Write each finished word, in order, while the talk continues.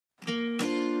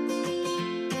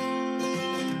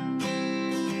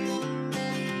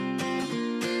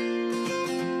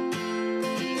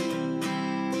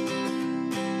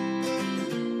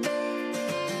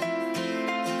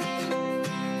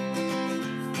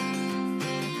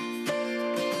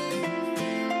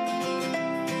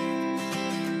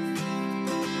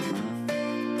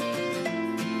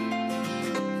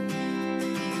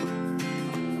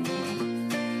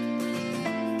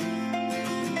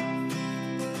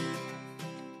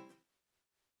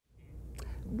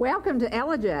Welcome to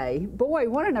Ellijay. Boy,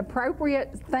 what an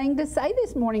appropriate thing to say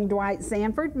this morning, Dwight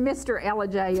Sanford. Mr.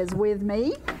 Ellijay is with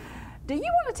me. Do you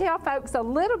want to tell folks a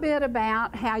little bit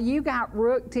about how you got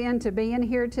rooked into being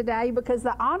here today? Because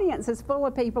the audience is full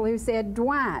of people who said,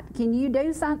 Dwight, can you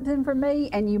do something for me?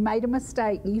 And you made a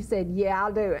mistake. You said, yeah,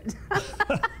 I'll do it.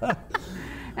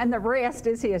 And the rest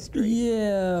is history.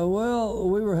 Yeah, well,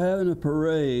 we were having a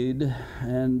parade,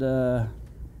 and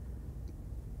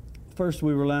first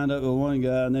we were lined up with one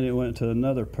guy, and then it went to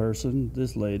another person,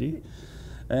 this lady.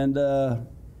 And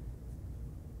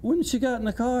when she got in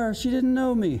the car, she didn't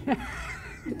know me.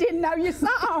 Didn't know your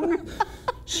song.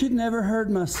 She'd never heard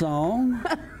my song.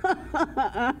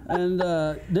 And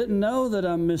didn't know that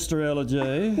I'm Mr.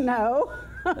 Ellijay. No.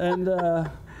 And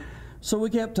so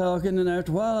we kept talking, and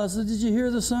after a while I said, did you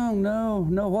hear the song? No.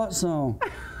 No, what song?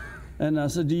 And I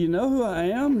said, do you know who I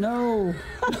am? No,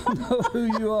 I don't know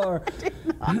who you are.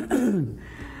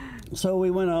 So we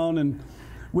went on, and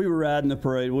we were riding the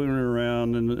parade. We went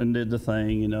around and did the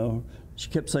thing, you know. She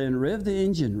kept saying, rev the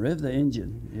engine, rev the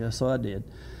engine. Yeah, so I did.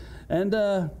 And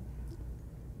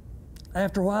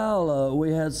after a while,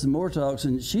 we had some more talks,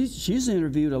 and she's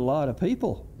interviewed a lot of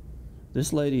people.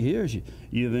 This lady here,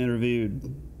 you've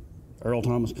interviewed Earl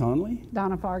Thomas Conley.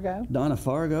 Donna Fargo. Donna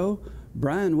Fargo.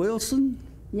 Brian Wilson.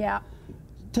 Yeah.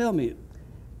 Tell me,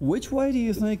 which way do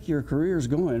you think your career's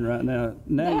going right now?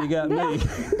 Now you got me.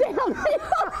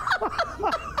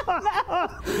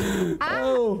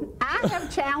 I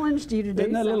have challenged you to do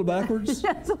something. Isn't that a little backwards?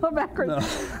 That's a little backwards.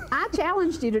 No. I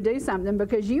challenged you to do something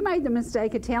because you made the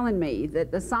mistake of telling me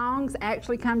that the songs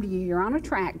actually come to you. You're on a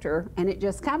tractor, and it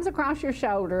just comes across your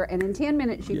shoulder, and in 10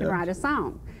 minutes you can write a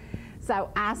song.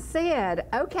 So I said,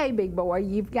 okay, big boy,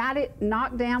 you've got it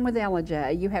knocked down with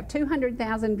Ellijay. You have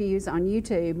 200,000 views on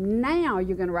YouTube. Now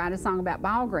you're going to write a song about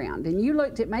ball ground. And you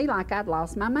looked at me like I'd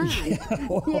lost my mind. Yeah.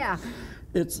 Well, yeah.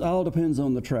 It all depends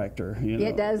on the tractor. You know.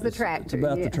 It does the tractor. It's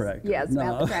about the tractor. Yeah, it's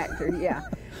about the tractor. Yeah.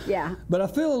 Yeah. But I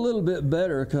feel a little bit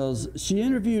better because she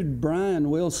interviewed Brian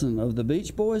Wilson of the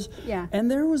Beach Boys. Yeah. And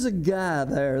there was a guy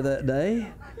there that day.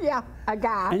 Yeah, a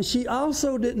guy. And she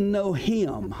also didn't know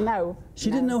him. No. She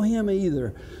didn't know him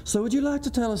either. So would you like to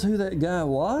tell us who that guy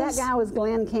was? That guy was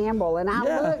Glenn Campbell. And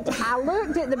I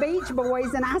looked at the Beach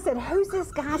Boys and I said, who's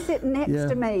this guy sitting next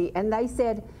to me? And they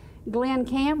said, Glenn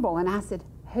Campbell. And I said,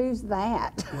 who's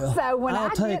that? Well, so when I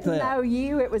didn't know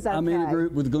you, it was okay. I'm in a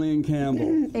group with Glenn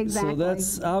Campbell. Exactly.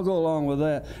 So I'll go along with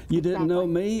that. You didn't know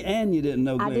me, and you didn't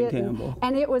know Glenn Campbell.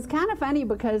 And it was kind of funny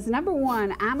because, number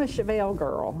one, I'm a Chevelle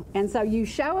girl. And so you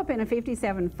show up in a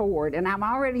 57 Ford, and I'm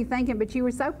already thinking, but you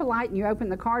were so polite and you opened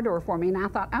the car door for me, and I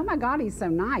thought, oh my God, he's so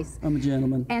nice. I'm a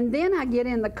gentleman. And then I get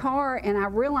in the car and I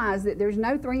realize that there's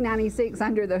no 396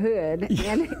 under the hood,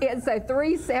 and it's a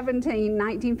 317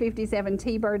 1957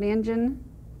 T-Bird engine.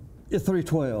 A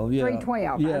 312, yeah.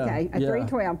 312, okay, a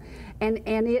 312. And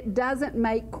it doesn't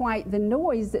make quite the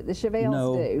noise that the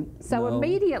Chevelles do. So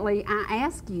immediately I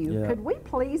asked you, could we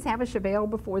please have a Chevelle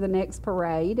before the next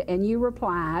parade? And you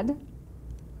replied,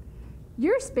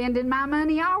 you're spending my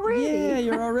money already. Yeah,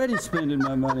 you're already spending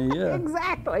my money, yeah.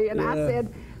 Exactly, and I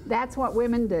said, that's what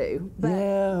women do. But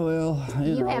yeah, well,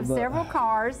 you have several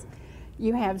cars.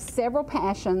 You have several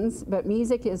passions, but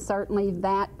music is certainly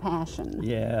that passion.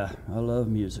 Yeah, I love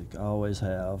music. I always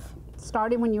have.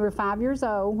 Started when you were 5 years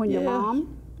old, when your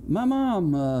mom? My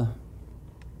mom,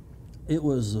 it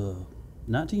was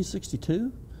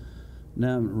 1962.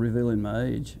 Now I'm revealing my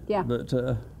age. Yeah. But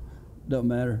don't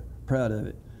matter. Proud of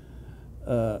it.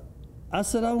 I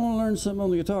said, I want to learn something on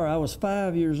the guitar. I was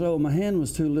 5 years old. My hand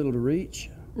was too little to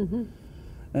reach. Mm-hmm.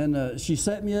 And she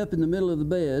sat me up in the middle of the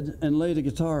bed and laid a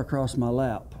guitar across my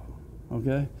lap,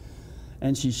 okay?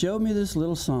 And she showed me this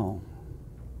little song.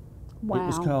 Wow. It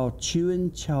was called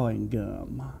Chewing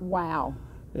Gum. Wow.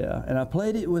 Yeah, and I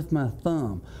played it with my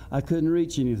thumb. I couldn't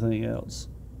reach anything else.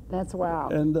 That's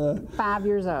wild. And 5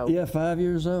 years old. Yeah, 5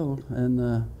 years old.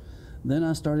 And then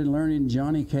I started learning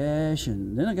Johnny Cash,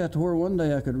 and then I got to where one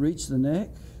day I could reach the neck.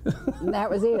 And that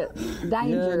was it.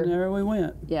 Danger. Yeah, and there we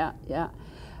went. Yeah, yeah.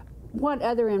 What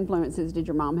other influences did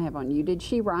your mom have on you? Did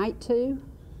she write too?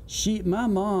 My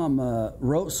mom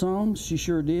wrote songs. She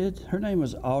sure did. Her name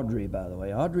was Audrey, by the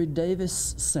way, Audrey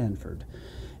Davis Sanford.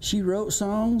 She wrote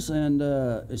songs, and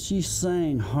she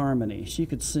sang harmony. She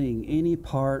could sing any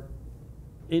part,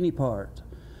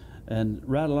 and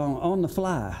right along on the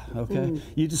fly. Okay,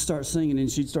 you just start singing, and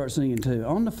she'd start singing too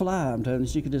on the fly. I'm telling you,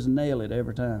 she could just nail it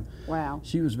every time. Wow.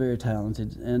 She was very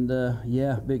talented, and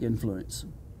yeah, big influence.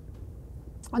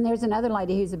 And there's another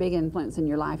lady who's a big influence in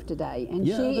your life today, and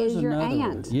yeah, she is your another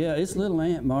aunt. One. Yeah, it's little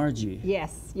Aunt Margie.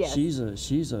 Yes, yes. She's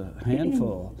a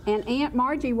handful. And Aunt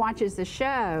Margie watches the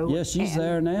show. Yeah, she's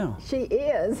there now. She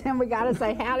is, and we got to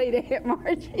say howdy to Aunt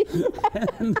Margie.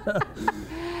 And,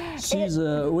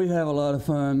 we have a lot of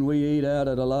fun. We eat out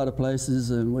at a lot of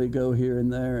places, and we go here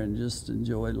and there and just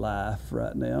enjoy life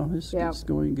right now. It's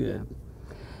going good. Yep.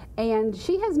 And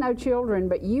she has no children,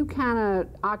 but you kind of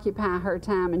occupy her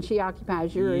time, and she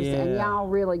occupies yours, and y'all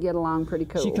really get along pretty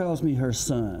cool. She calls me her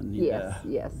son.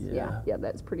 Yes, yeah.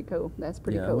 That's pretty cool. That's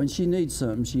pretty cool. When she needs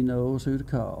something, she knows who to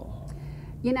call.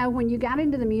 You know, when you got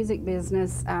into the music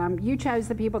business, you chose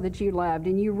the people that you loved,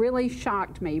 and you really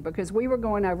shocked me because we were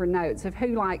going over notes of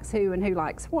who likes who and who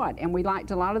likes what, and we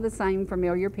liked a lot of the same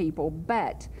familiar people,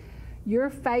 but your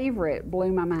favorite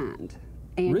blew my mind.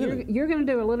 And really? you're going to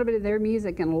do a little bit of their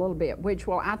music in a little bit, which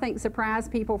will, I think, surprise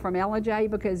people from LIJ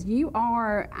because you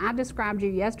are, I described you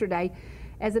yesterday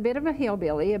as a bit of a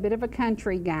hillbilly, a bit of a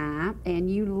country guy, and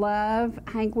you love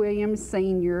Hank Williams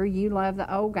Sr., you love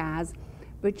the old guys,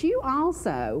 but you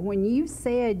also, when you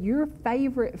said your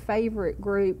favorite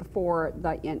group for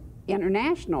the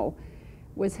international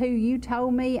was who you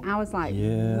told me, I was like,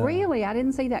 really? I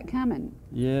didn't see that coming.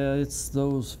 Yeah, it's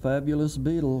those fabulous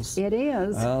Beatles. It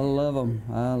is. I love them.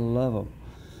 I love them.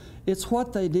 It's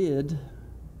what they did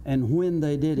and when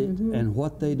they did it and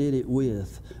what they did it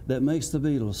with that makes the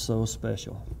Beatles so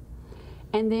special.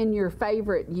 And then your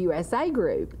favorite USA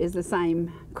group is the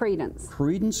same, Creedence.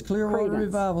 Creedence Clearwater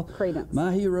Revival. Creedence.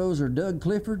 My heroes are Doug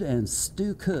Clifford and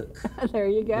Stu Cook. There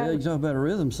you go. Yeah, you talk about a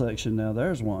rhythm section now.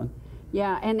 There's one.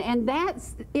 Yeah, and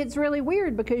it's really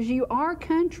weird because you are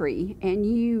country and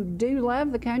you do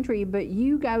love the country, but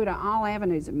you go to all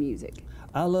avenues of music.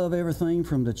 I love everything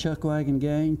from the Chuck Wagon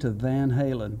Gang to Van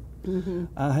Halen.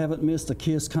 I haven't missed a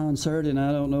Kiss concert and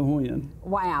I don't know when.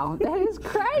 Wow, that is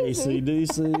crazy.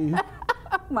 AC/DC.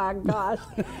 Oh my gosh.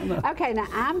 Okay, now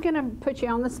I'm going to put you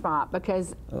on the spot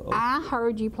because I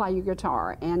heard you play your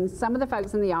guitar, and some of the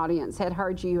folks in the audience had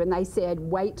heard you and they said,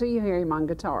 wait till you hear him on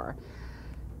guitar.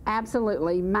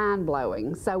 Absolutely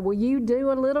mind-blowing. So will you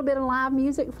do a little bit of live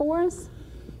music for us?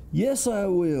 Yes, I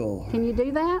will. Can you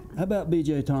do that? How about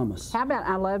B.J. Thomas? How about,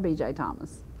 I love B.J.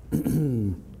 Thomas.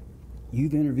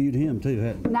 You've interviewed him too,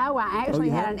 haven't you? No, I actually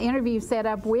had an interview set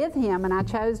up with him, and I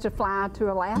chose to fly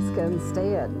to Alaska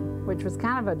instead, which was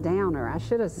kind of a downer. I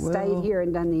should have stayed here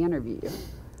and done the interview.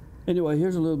 Anyway,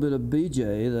 here's a little bit of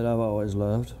B.J. that I've always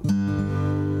loved.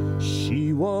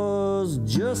 She was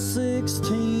just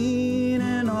 16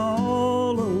 and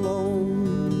all alone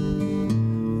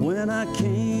when I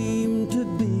came to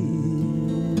be.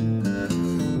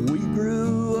 We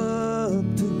grew up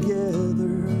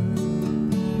together,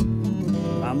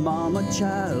 my mama,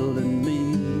 child, and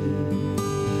me.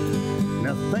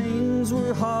 Now things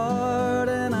were hard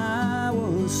and I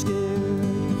was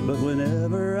scared, but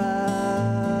whenever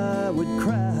I would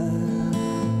cry,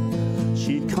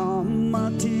 she'd calm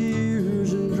my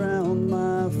tears and drown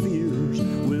my fears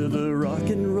with a rock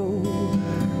and roll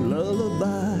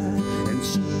lullaby, and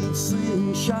she'd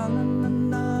sing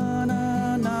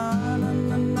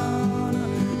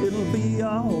sha-na-na-na-na-na-na-na-na, it'll be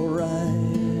alright.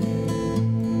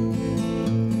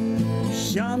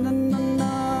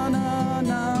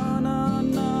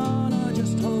 Sha-na-na-na-na-na-na-na,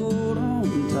 just hold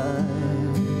on tight.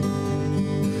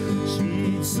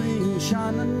 She'd sing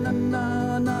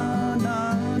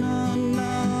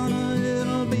sha-na-na-na-na-na-na,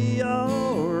 it'll be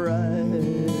alright.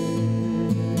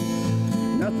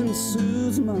 Nothing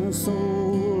soothes my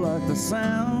soul like the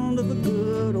sound of a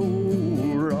good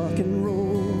old rock and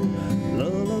roll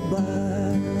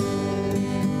lullaby.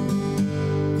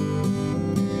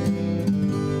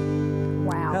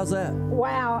 Wow. How's that?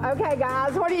 Wow. Okay,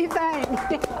 guys, what do you think?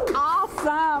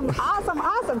 Awesome. Awesome.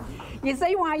 Awesome. You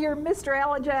see why you're Mr.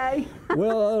 Ellijay?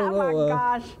 Well, I don't know. Oh, my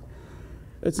gosh.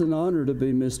 It's an honor to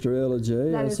be Mr.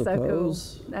 Ellijay, I suppose.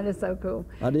 So cool. That is so cool.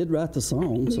 I did write the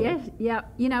song. So. Yes, yeah.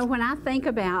 You know, when I think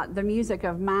about the music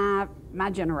of my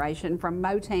generation, from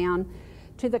Motown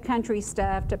to the country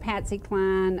stuff to Patsy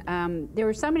Cline, there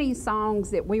were so many songs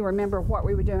that we remember what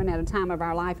we were doing at a time of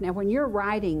our life. Now, when you're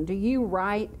writing, do you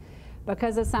write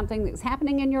because of something that's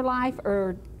happening in your life,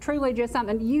 or truly just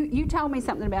something? You told me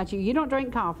something about you. You don't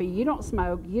drink coffee, you don't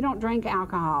smoke, you don't drink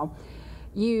alcohol.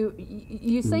 You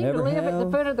seem to live at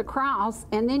the foot of the cross,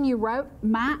 and then you wrote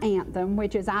my anthem,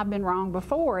 which is I've Been Wrong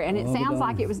Before, and it sounds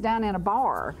like it was done in a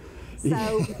bar.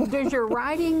 So does your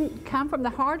writing come from the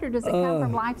heart, or does it come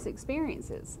from life's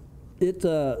experiences? It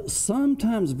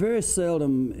sometimes, very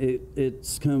seldom,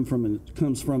 it comes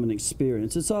from an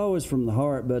experience. It's always from the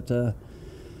heart, but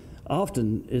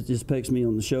often it just pecks me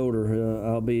on the shoulder.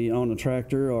 I'll be on a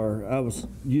tractor, or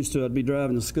I'd be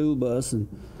driving a school bus. And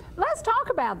let's talk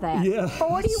about that. Yeah.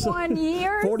 41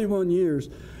 years? 41 years.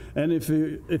 And if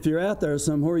you're out there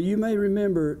somewhere, you may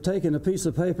remember taking a piece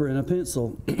of paper and a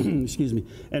pencil, excuse me,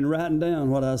 and writing down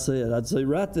what I said. I'd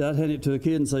hand it to a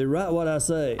kid and say, write what I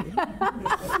say.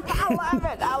 I love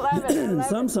it. I love it.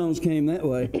 Some songs came that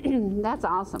way. That's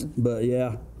awesome. But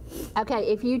yeah. Okay,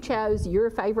 if you chose your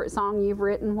favorite song you've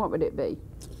written, what would it be?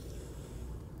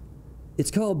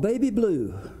 It's called Baby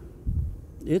Blue.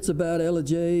 It's about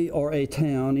LIJ, or a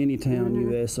town, any town,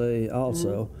 USA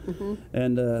also.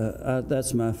 And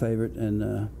that's my favorite,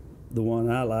 and the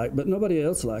one I like, but nobody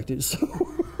else liked it, so.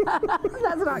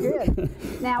 That's not good.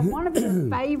 Now, one of your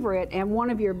favorite and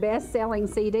one of your best-selling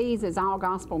CDs is all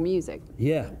gospel music.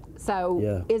 Yeah.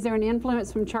 So is there an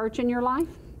influence from church in your life?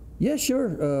 Yeah,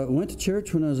 sure. Went to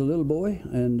church when I was a little boy,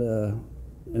 and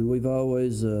we've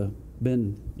always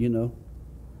been,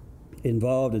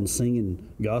 involved in singing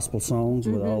gospel songs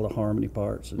with all the harmony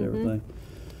parts and everything.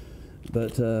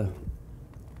 But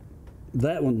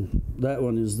that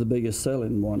one is the biggest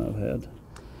selling one I've had.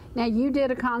 Now, you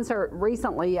did a concert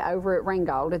recently over at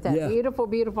Ringgold at that beautiful,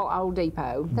 beautiful old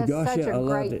depot. That's such a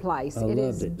great place. It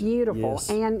is beautiful. Yes.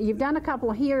 And you've done a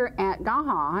couple here at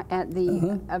Gaha at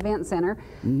the event center.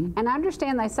 And I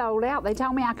understand they sold out. They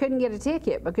told me I couldn't get a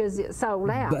ticket because it sold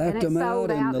out. Backed them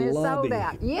out in the lobby. Sold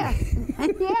out. Yes.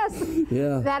 Yes.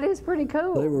 Yeah. That is pretty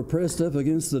cool. They were pressed up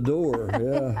against the door.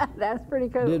 Yeah. That's pretty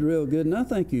cool. Did real good. And I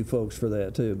thank you folks for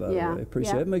that too, by the way.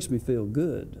 Appreciate it. It makes me feel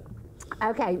good.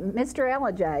 Okay, Mr.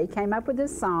 Ellijay came up with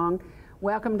this song,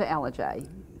 Welcome to Ellijay.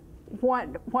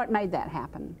 What made that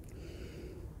happen?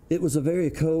 It was a very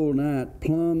cold night,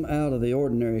 plumb out of the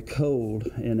ordinary cold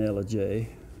in Ellijay.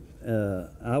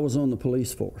 I was on the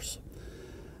police force,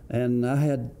 and I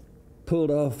had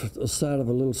pulled off the side of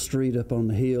a little street up on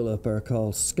the hill up there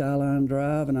called Skyline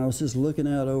Drive, and I was just looking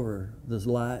out over the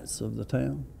lights of the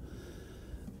town,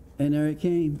 and there it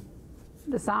came.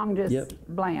 The song just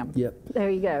blam. Yep. There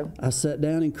you go. I sat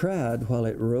down and cried while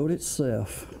it wrote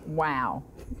itself. Wow.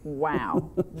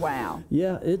 Wow. Wow.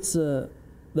 Yeah, it's that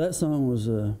song was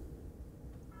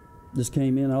just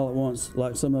came in all at once,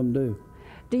 like some of them do.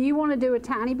 Do you want to do a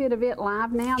tiny bit of it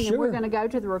live now? And sure. Then we're going to go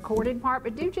to the recorded part,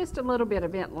 but do just a little bit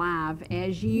of it live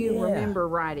as you remember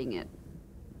writing it.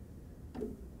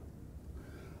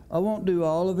 I won't do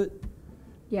all of it.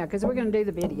 Yeah, because we're going to do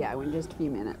the video in just a few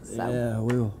minutes. So. Yeah,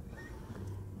 we'll.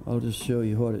 I'll just show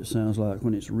you what it sounds like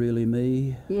when it's really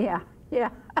me. Yeah, yeah.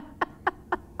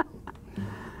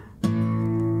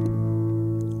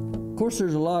 Of course,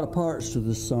 there's a lot of parts to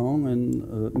this song,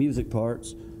 and music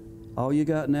parts. All you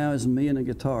got now is me and a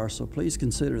guitar, so please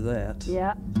consider that.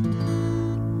 Yeah.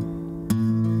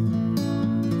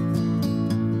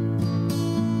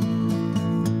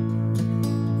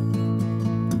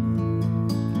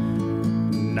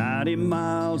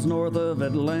 Miles north of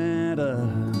Atlanta,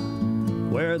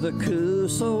 where the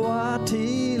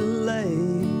Kusawati lay,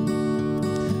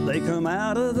 they come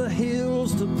out of the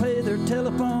hills to pay their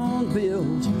telephone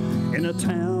bills in a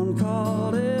town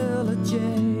called LIJ.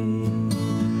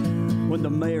 When the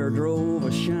mayor drove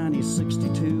a shiny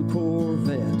 '62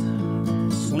 Corvette,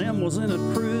 Slim was in a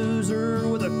cruiser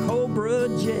with a Cobra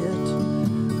jet.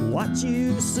 What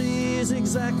you see is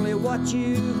exactly what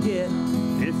you get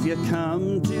if you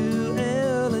come to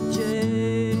LIJ.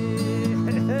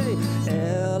 Hey,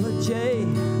 LIJ,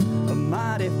 a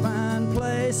mighty fine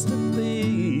place to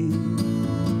be.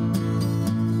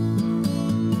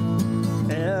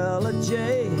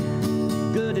 LIJ,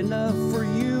 good enough for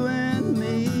you and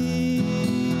me.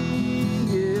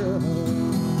 Yeah.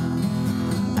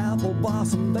 Apple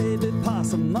blossom, baby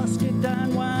possum,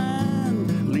 muscadine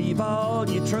wine. Leave all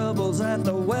your troubles at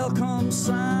the welcome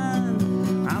sign.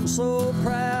 I'm so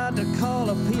proud to call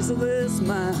a piece of this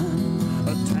mine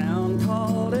a town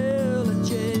called LIJ.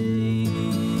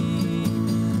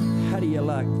 How do you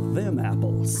like them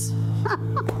apples? I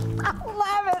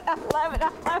love it. I love it.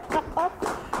 I love it.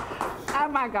 Oh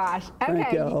my gosh. Okay.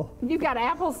 Thank y'all. You've got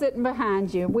apples sitting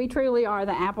behind you. We truly are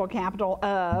the apple capital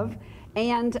of.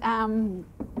 And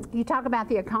you talk about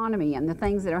the economy and the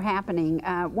things that are happening.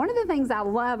 One of the things I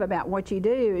love about what you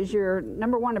do is you're,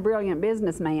 number one, a brilliant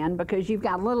businessman because you've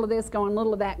got a little of this going, a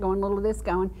little of that going, a little of this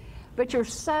going, but you're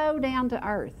so down to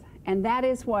earth. And that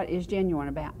is what is genuine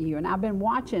about you. And I've been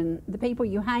watching, the people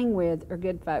you hang with are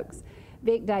good folks.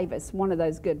 Vic Davis, one of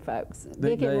those good folks.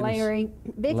 Vic and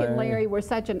Larry were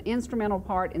such an instrumental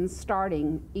part in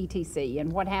starting ETC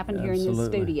and what happened here in this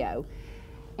studio.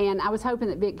 And I was hoping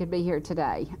that Vic could be here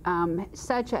today.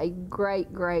 Such a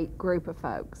great, great group of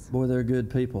folks. Boy, they're good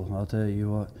people, I'll tell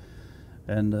you what.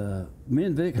 And me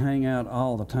and Vic hang out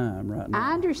all the time right now.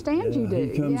 I understand you do.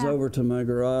 He comes over to my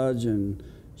garage and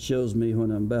shows me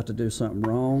when I'm about to do something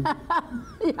wrong.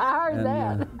 Yeah, I heard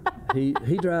that.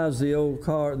 He drives the old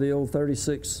car, the old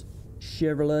 36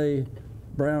 Chevrolet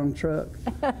brown truck.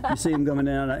 You see him coming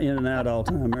down in and out all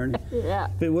the time, Ernie. Yeah.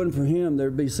 If it wasn't for him,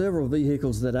 there'd be several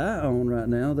vehicles that I own right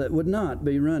now that would not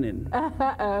be running.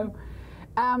 Uh-oh.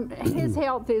 His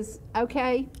health is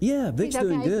okay? Yeah, Vic's okay.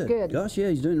 doing good. Good. Gosh, yeah,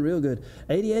 he's doing real good.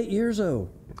 88 years old.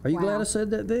 Are you glad I said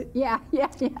that, Vic? Yeah,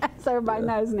 so everybody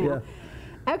knows now. Yeah.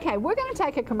 Okay, we're going to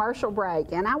take a commercial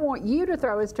break, and I want you to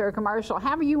throw us to a commercial.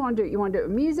 However you want to do it. You want to do it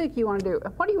with music? You want to do it?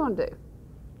 What do you want to do?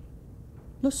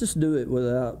 Let's just do it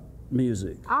without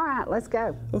music. All right, let's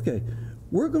go. Okay,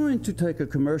 we're going to take a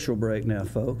commercial break now,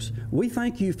 folks. We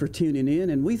thank you for tuning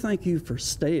in, and we thank you for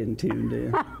staying tuned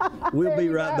in. We'll be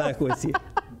right back with you.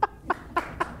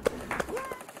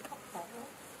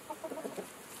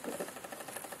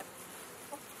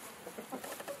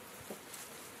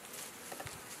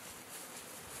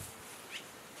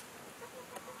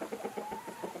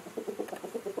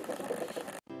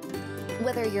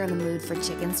 Whether you're in the mood for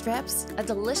chicken strips, a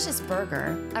delicious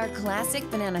burger, our classic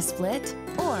banana split,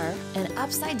 or an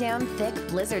upside-down thick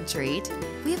blizzard treat,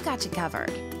 we've got you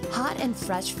covered. Hot and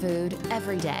fresh food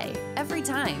every day, every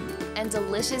time, and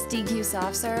delicious DQ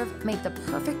soft serve make the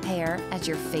perfect pair at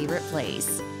your favorite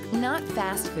place. Not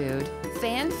fast food,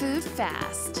 fan food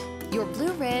fast. Your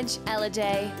Blue Ridge,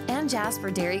 LIJ, and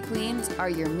Jasper Dairy Queens are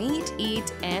your meet,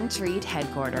 eat, and treat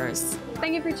headquarters.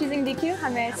 Thank you for choosing DQ. How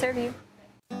may I serve you?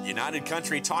 United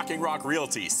Country Talking Rock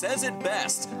Realty says it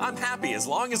best. I'm happy as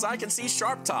long as I can see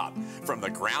Sharp Top. From the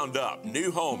ground up,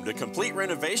 new home to complete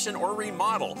renovation or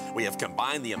remodel, we have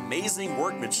combined the amazing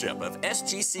workmanship of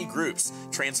SGC Groups,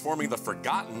 transforming the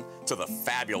forgotten to the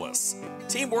fabulous.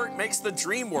 Teamwork makes the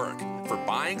dream work. For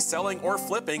buying, selling, or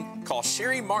flipping, call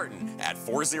Cherie Martin at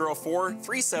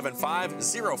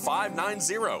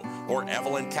 404-375-0590 or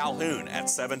Evelyn Calhoun at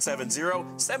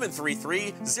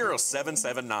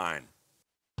 770-733-0779.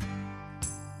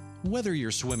 Whether you're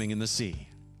swimming in the sea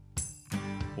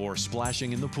or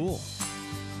splashing in the pool,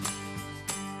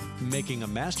 making a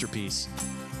masterpiece,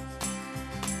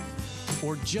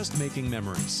 or just making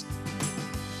memories,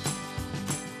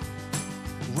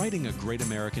 writing a great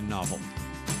American novel,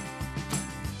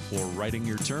 or writing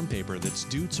your term paper that's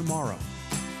due tomorrow.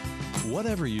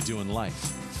 Whatever you do in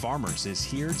life, Farmers is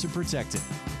here to protect it.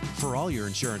 For all your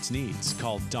insurance needs,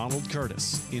 call Donald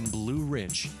Curtis in Blue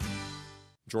Ridge.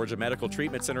 Georgia Medical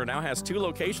Treatment Center now has 2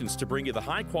 locations to bring you the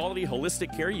high-quality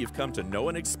holistic care you've come to know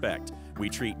and expect. We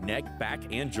treat neck, back,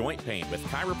 and joint pain with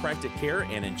chiropractic care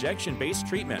and injection-based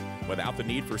treatment without the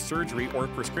need for surgery or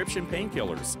prescription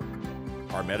painkillers.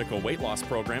 Our medical weight loss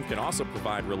program can also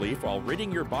provide relief while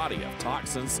ridding your body of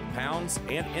toxins, pounds,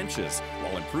 and inches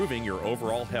while improving your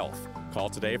overall health. Call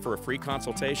today for a free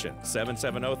consultation,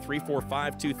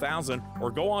 770-345-2000, or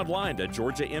go online to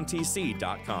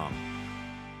georgiamtc.com.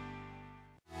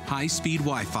 High-speed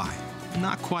Wi-Fi.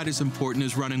 Not quite as important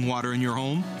as running water in your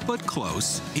home, but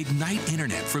close. Ignite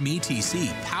Internet from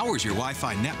ETC powers your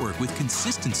Wi-Fi network with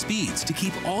consistent speeds to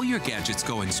keep all your gadgets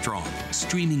going strong.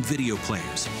 Streaming video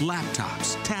players,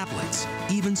 laptops, tablets,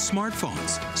 even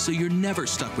smartphones, so you're never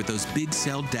stuck with those big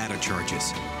cell data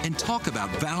charges. And talk about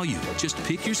value. Just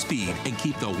pick your speed and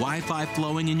keep the Wi-Fi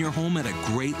flowing in your home at a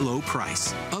great low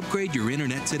price. Upgrade your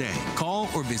internet today. Call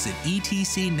or visit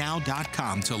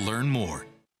etcnow.com to learn more.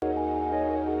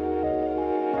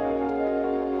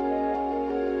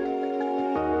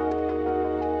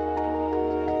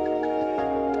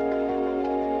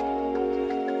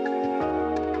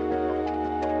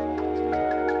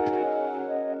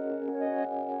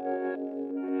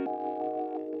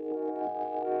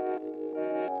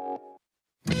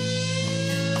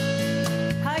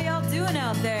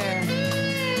 There.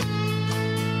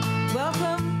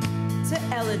 Welcome to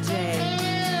Ellijay.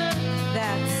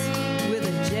 That's with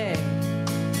a J.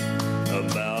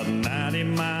 About 90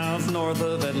 miles north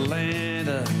of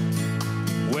Atlanta,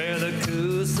 where the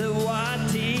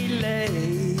Coosawhatee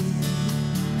lay.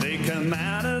 They come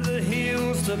out of the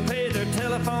hills to pay their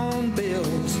telephone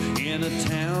bills in a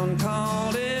town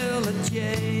called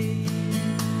Ellijay.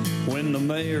 When the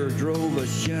mayor drove a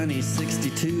shiny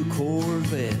 62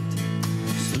 Corvette,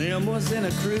 Slim was in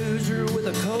a cruiser with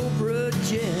a Cobra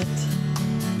jet.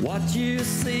 What you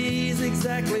see is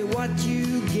exactly what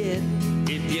you get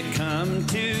if you come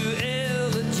to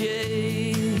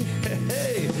Ellijay.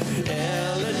 Hey,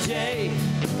 Ellijay,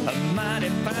 a mighty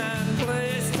fine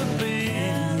place to be.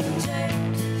 Ellijay,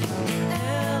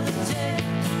 Ellijay,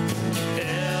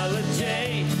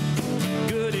 Ellijay,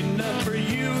 good enough for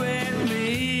you and me.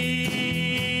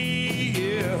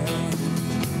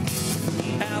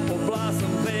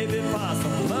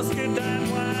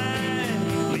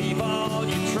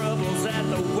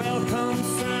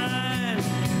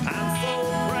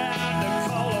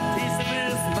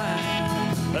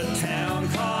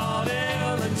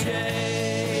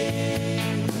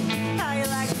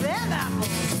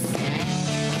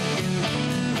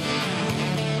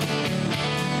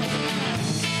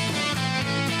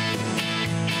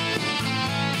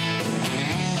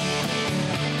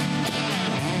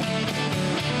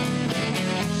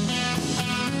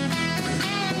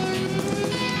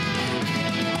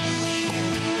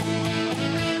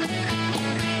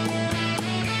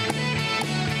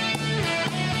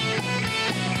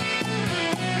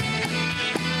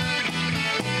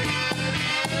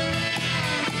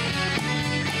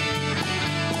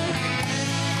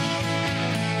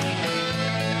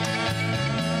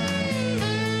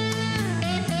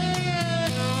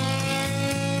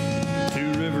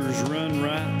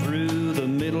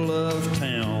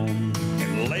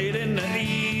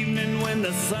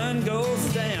 sun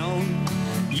goes down.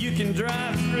 You can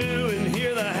drive through and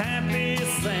hear the happy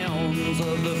sounds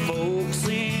of the folks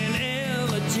in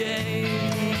LIJ.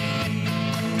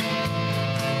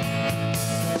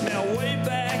 Now way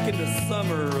back in the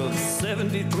summer of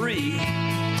 '73,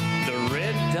 the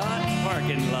Red Dot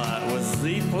parking lot was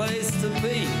the place to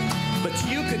be. But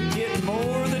you could get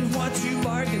more than what you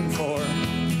bargained for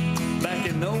back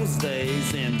in those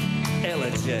days in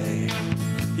LIJ.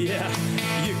 Yeah,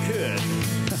 you could.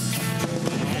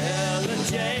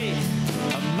 LIJ,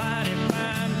 a mighty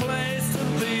fine place to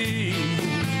be.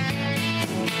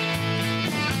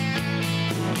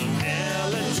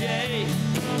 LIJ,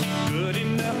 good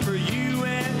enough for you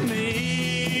and me.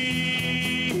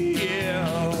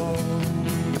 Yeah.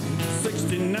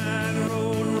 69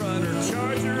 Road Runner,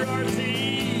 Charger RT,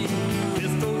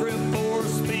 pistol grip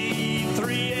 4-speed,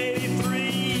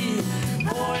 383.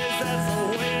 Boys, that's the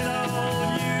way it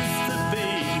all used to be.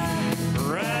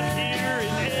 Right here in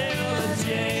LIJ.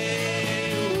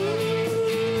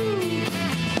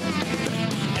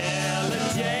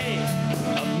 LIJ,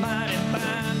 a mighty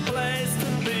fine place to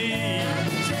be.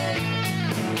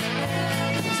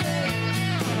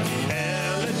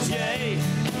 LIJ,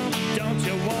 don't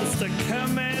you want to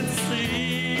come and see?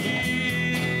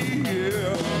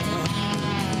 Yeah.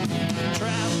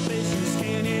 Trout fishing,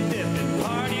 skinny dipping,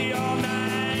 party all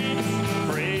night.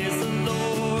 Praise the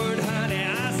Lord, honey,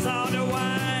 I saw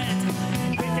Dwight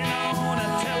picking on a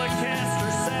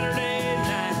Telecaster Saturday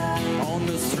night on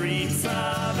the streets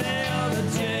of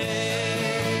LIJ.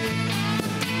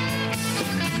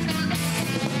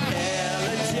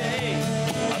 LIJ,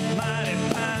 a mighty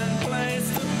fine place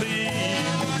to be.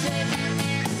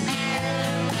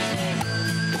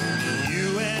 You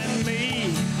and me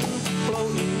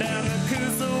floating down the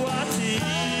Kusawati.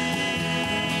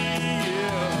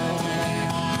 Yeah.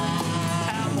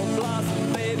 Apple blossom,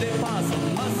 baby blossom,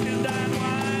 muscadine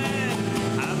wine.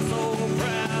 I'm so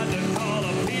proud to call a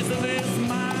piece of this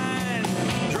mine.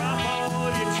 Drop all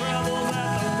your troubles at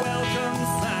the welcome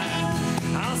sign.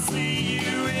 I'll see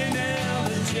you in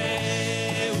LIJ.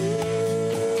 Woo.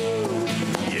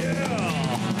 Yeah.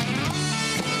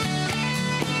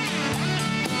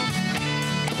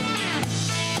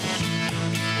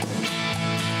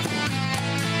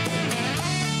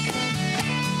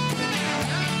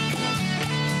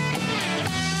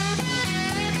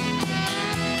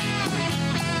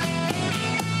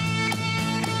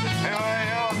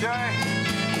 LIJ.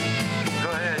 Go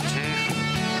ahead, Chief.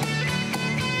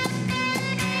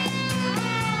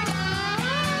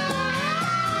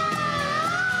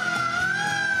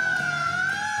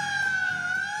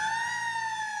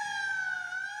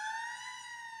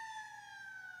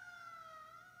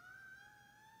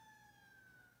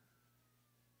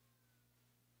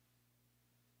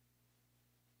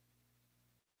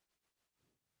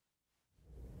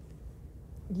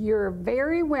 You're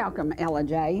very welcome,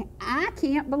 Ellijay. I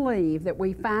can't believe that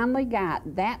we finally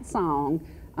got that song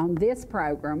on this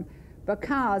program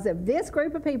because of this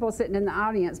group of people sitting in the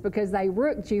audience, because they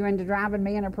rooked you into driving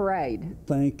me in a parade.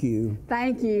 Thank you.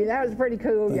 Thank you. That was pretty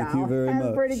cool, y'all. Thank you very much. That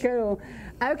was pretty cool.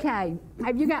 Okay,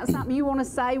 have you got something you want to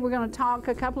say? We're going to talk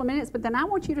a couple of minutes, but then I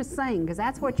want you to sing, because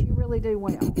that's what you really do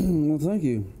well. Well, thank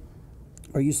you.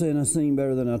 Are you saying I sing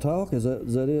better than I talk? Is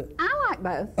that it? I like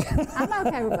both. I'm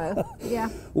okay with both. Yeah.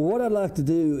 Well, what I'd like to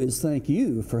do is thank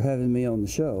you for having me on the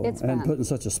show and putting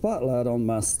such a spotlight on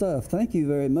my stuff. Thank you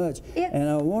very much. And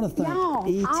I want to thank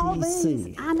ETC. All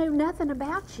these, I knew nothing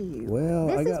about you.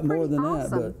 Well, I got more than that,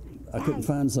 but I couldn't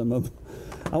find some of them.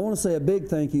 I want to say a big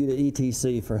thank you to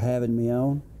ETC for having me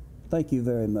on. Thank you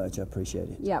very much. I appreciate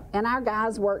it. Yep, and our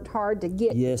guys worked hard to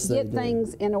get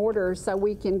things in order so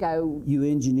we can go. You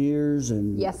engineers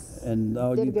and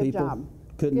all you people job.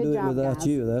 couldn't do it without guys.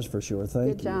 you. That's for sure. Thank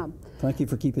you. Good job. Thank you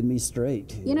for keeping me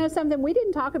straight. You know something we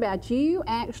didn't talk about? You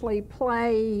actually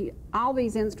play all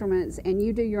these instruments and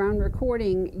you do your own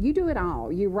recording. You do it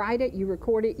all. You write it, you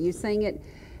record it, you sing it.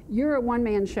 You're a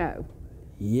one-man show.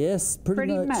 Yes,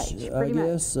 pretty much. I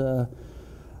guess.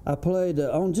 I played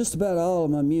on just about all of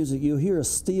my music. You'll hear a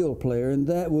steel player, and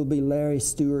that will be Larry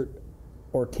Stewart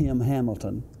or Tim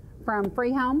Hamilton. From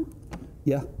Free Home?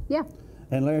 Yeah. Yeah.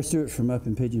 And Larry Stewart's from up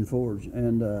in Pigeon Forge,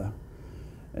 and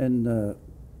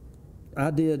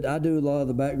I do a lot of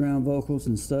the background vocals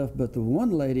and stuff. But the one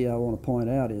lady I want to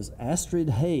point out is Astrid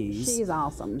Hayes. She's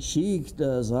awesome. She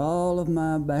does all of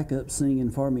my backup singing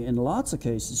for me. In lots of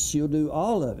cases, she'll do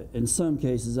all of it. In some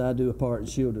cases, I do a part and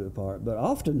she'll do a part. But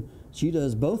often, she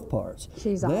does both parts.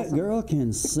 She's awesome. That girl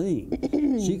can sing.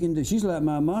 She can do. She's like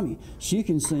my mommy. She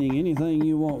can sing anything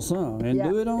you want sung and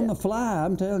do it on the fly.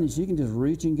 I'm telling you, she can just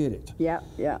reach and get it. Yeah,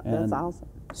 that's awesome.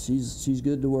 She's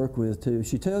good to work with too.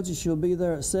 She tells you she'll be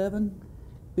there at 7.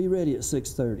 Be ready at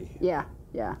 6:30. Yeah,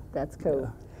 that's cool. Yeah.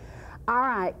 All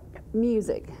right,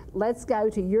 music. Let's go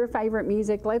to your favorite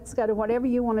music. Let's go to whatever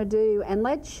you want to do, and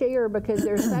let's share, because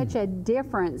there's such a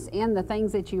difference in the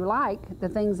things that you like, the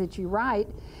things that you write,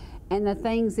 and the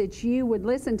things that you would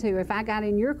listen to. If I got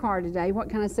in your car today, what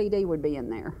kind of CD would be in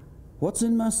there? What's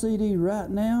in my CD right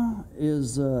now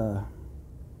is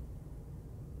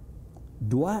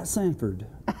Dwight Sanford,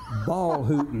 Ball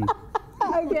Hootin'.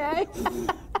 Okay.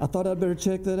 I thought I'd better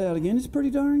check that out again. It's pretty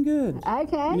darn good.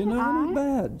 Okay. You know, not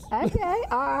bad. Okay.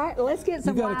 All right. Let's get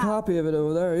some. You got a copy of it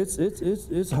over there.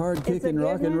 It's hard kicking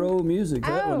rock and roll music.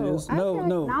 That one is. Okay.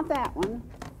 No, not that one.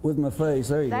 With my face.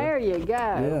 There you go. There you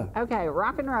go. Yeah. Okay.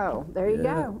 Rock and roll. There you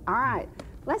go. All right.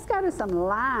 Let's go to some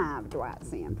live Dwight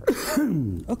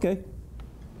Sanford. Okay.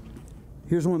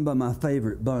 Here's one by my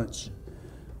favorite bunch,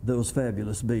 those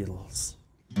fabulous Beatles.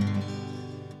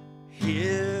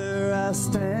 Here I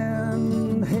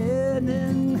stand, head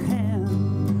in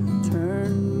hand,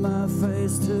 turn my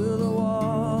face to the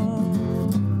wall.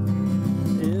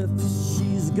 If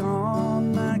she's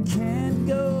gone, I can't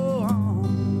go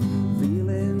on,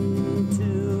 feeling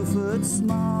 2 foot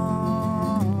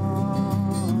small.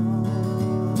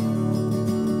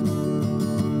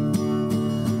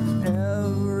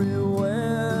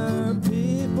 Everywhere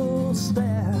people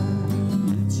stare,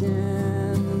 each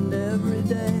and every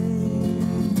day.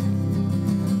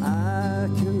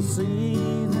 See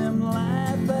them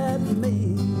laugh at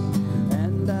me,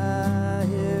 and I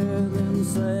hear them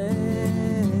say,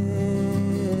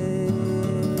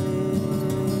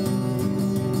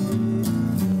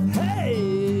 hey,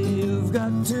 you've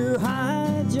got to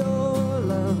hide your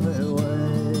love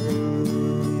away.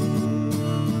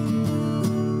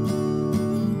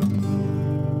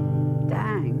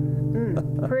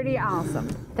 Dang. Pretty awesome.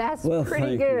 That's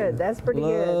pretty good. That's pretty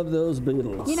good. good. Love those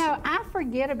Beatles. You know, I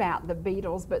forget about the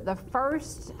Beatles, but the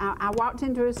first, I walked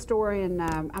into a store in,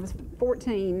 I was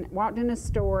 14, walked in a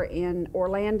store in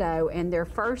Orlando, and their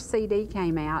first CD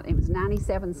came out. It was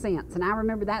 97 cents, and I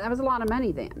remember that. That was a lot of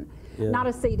money then. Yeah. Not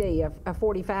a CD, a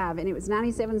 45, and it was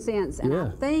 97 cents. And I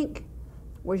think,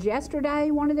 was Yesterday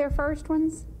one of their first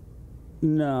ones?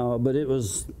 No, but it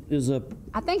was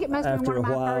I think it must have been one of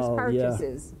my first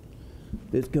purchases. Yeah.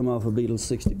 It's come off of Beatles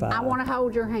 65. I Want to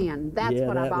Hold Your Hand. That's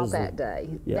what I bought that day.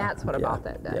 That's what I bought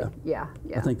that day. Yeah.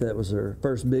 I think that was their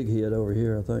first big hit over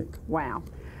here, I think. Wow.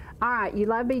 All right, you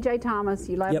love B.J. Thomas,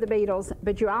 you love the Beatles,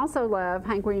 but you also love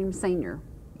Hank Williams Sr.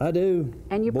 I do.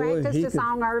 And you practiced a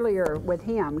song earlier with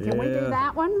him. Can we do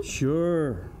that one?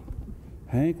 Sure.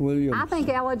 Hank Williams. I think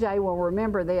Ellijay will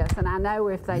remember this, and I know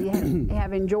if they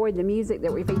have enjoyed the music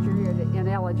that we feature here in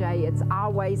Ellijay, it's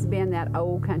always been that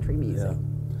old country music. Yeah.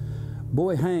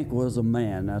 Boy, Hank was a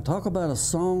man. Now, talk about a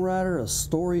songwriter, a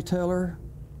storyteller.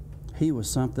 He was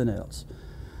something else.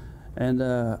 And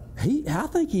I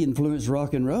think he influenced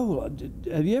rock and roll.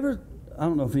 Have you ever, I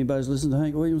don't know if anybody's listened to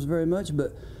Hank Williams very much,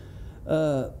 but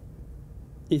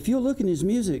if you look in his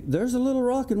music, there's a little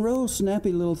rock and roll,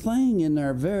 snappy little thing in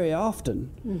there very often.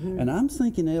 Mm-hmm. And I'm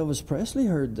thinking Elvis Presley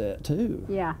heard that too.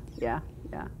 Yeah.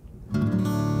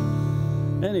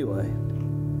 Anyway.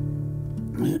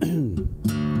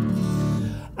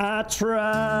 I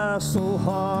try so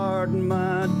hard,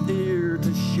 my dear,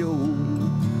 to show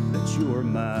that you're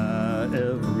my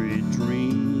every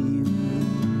dream.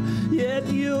 Yet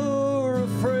you're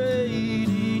afraid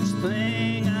each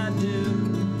thing I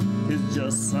do is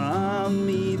just some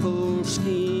evil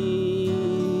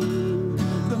scheme.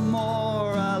 The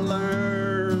more I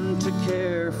learn to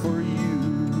care for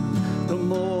you, the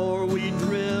more we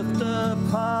drift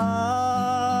apart.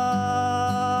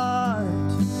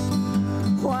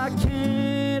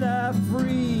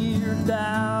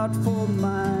 Doubtful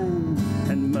mind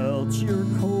and melt your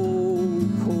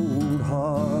cold, cold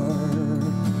heart.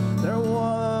 There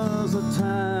was a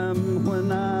time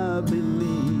when I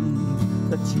believed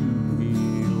that you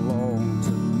belonged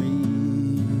to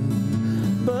me,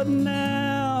 but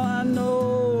now I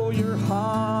know your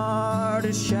heart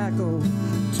is shackled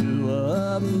to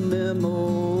a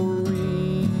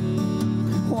memory.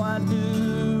 Why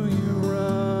do you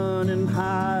run and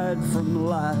hide from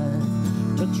life?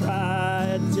 To try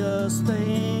it just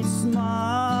ain't smart.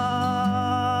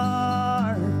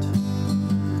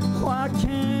 Why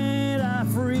can't I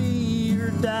free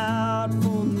your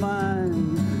doubtful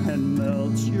mind and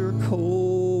melt your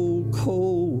cold,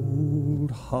 cold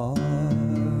heart?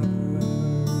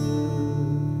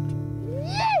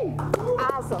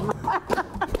 Awesome.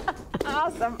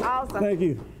 Awesome. Thank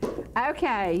you.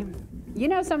 Okay. You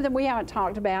know something we haven't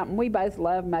talked about, and we both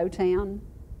love Motown?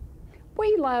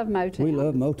 We love Motown. We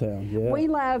love Motown, yeah. We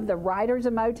love the writers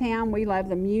of Motown. We love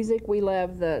the music. We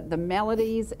love the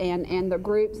melodies and the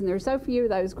groups, and there's so few of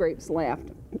those groups left.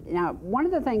 Now, one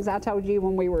of the things I told you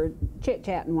when we were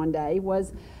chit-chatting one day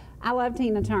was I love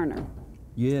Tina Turner.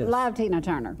 Yes. Love Tina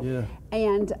Turner. Yeah.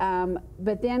 And,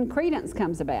 but then Creedence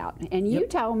comes about, and you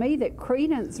told me that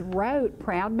Creedence wrote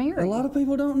Proud Mary. A lot of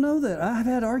people don't know that. I've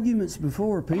had arguments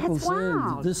before. People That's said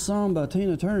wild. this song by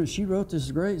Tina Turner, she wrote this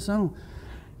great song.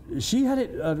 She had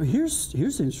it, here's the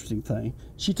interesting thing.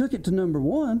 She took it to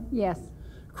 #1. Yes.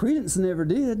 Creedence never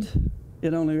did.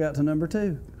 It only got to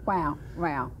 #2. Wow,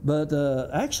 wow. But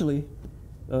actually,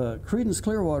 Creedence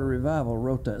Clearwater Revival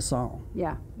wrote that song.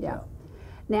 Yeah, yeah.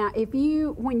 Now,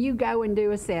 when you go and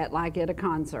do a set like at a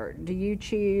concert, do you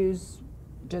choose,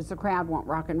 does the crowd want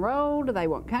rock and roll? Do they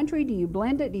want country? Do you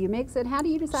blend it? Do you mix it? How do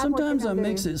you decide Sometimes what you're I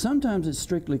mix it. Sometimes it's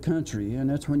strictly country, and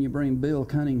that's when you bring Bill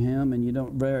Cunningham and you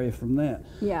don't vary from that.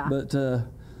 Yeah.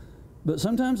 But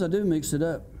sometimes I do mix it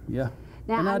up, yeah.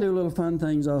 Now, and I do little fun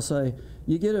things. I'll say,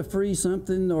 you get a free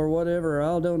something or whatever,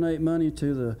 I'll donate money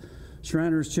to the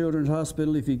Shriners Children's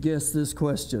Hospital if you guess this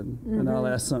question, and I'll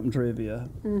ask something trivia.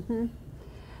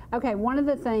 Okay, one of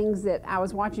the things that I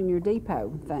was watching your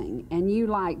Depot thing, and you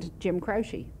liked Jim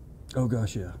Croce. Oh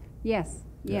gosh, yeah. Yes,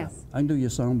 yes. I can do you a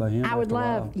song by him. I would after a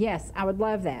while. love, yes, I would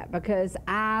love that because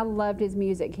I loved his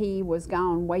music. He was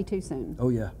gone way too soon. Oh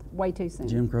yeah. Way too soon.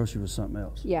 Jim Croce was something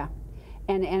else. Yeah.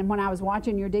 And when I was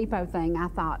watching your Depot thing, I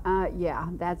thought, yeah,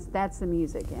 that's the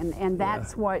music, and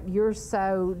that's what you're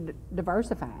so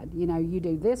diversified. You know, you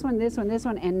do this one,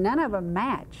 and none of them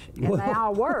match, and they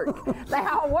all work. They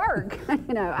all work.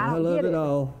 You know, I don't love get it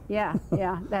all. Yeah,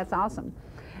 yeah, that's awesome.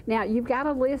 Now you've got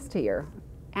a list here.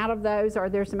 Out of those, are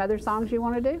there some other songs you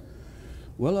want to do?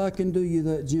 Well, I can do you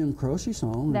that Jim Croce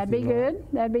song. That'd be good.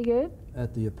 That'd be good.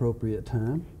 At the appropriate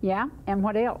time. Yeah, and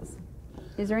what else?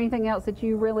 Is there anything else that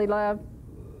you really love?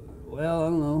 Well, I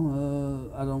don't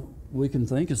know. We can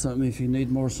think of something if you need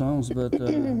more songs, but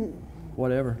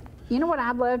whatever. You know what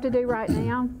I'd love to do right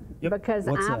now? Yep. Because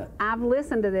What's that? I've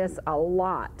listened to this a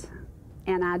lot,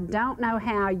 and I don't know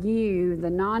how you, the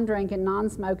non-drinking,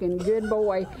 non-smoking good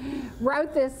boy,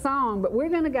 wrote this song, but we're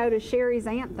going to go to Cherie's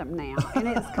anthem now, and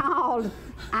it's called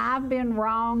I've Been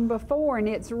Wrong Before, and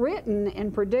it's written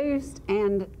and produced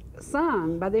and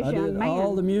sung by this young man.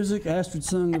 All the music, Astrid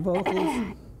sung the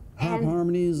vocals.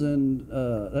 Harmonies, and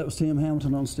that was Tim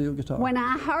Hamilton on steel guitar. When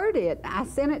I heard it, I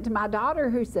sent it to my daughter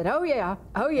who said, oh yeah,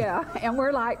 and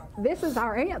we're like, this is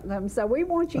our anthem, so we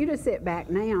want you to sit back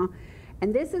now.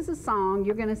 And this is a song,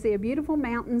 you're going to see a beautiful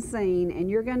mountain scene, and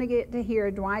you're going to get to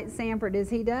hear Dwight Sanford as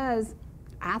he does.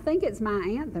 I think it's my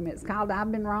anthem. It's called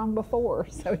I've Been Wrong Before,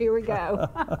 so here we go.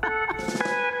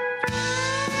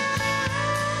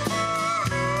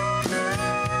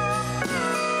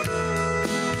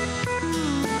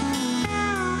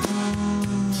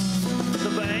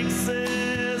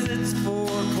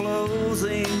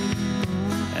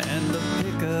 And the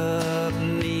pickup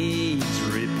needs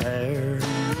repair.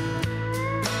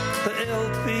 The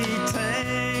LP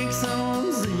tank's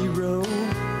on 0,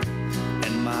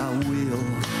 and my wheel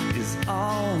is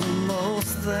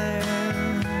almost there.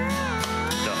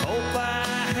 The hope I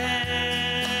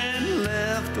had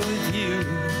left with you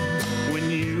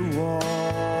when you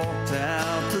walked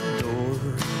out the door.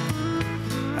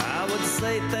 I would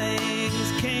say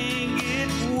things can't get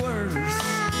worse,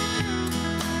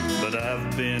 but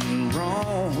I've been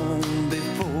wrong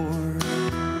before.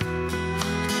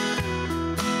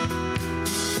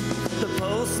 The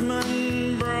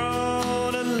postman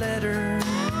brought a letter.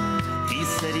 He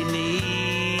said he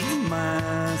needs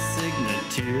my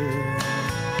signature.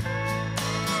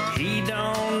 He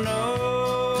don't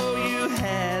know you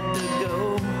had to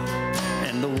go,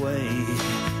 and the way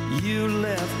you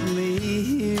left me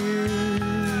here.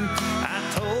 I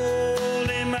told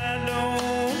him I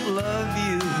don't love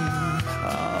you,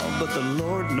 but the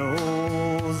Lord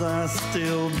knows I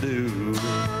still do.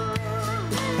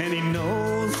 And He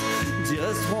knows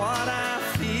just what I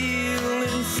feel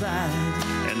inside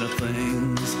and the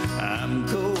things I'm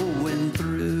going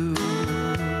through.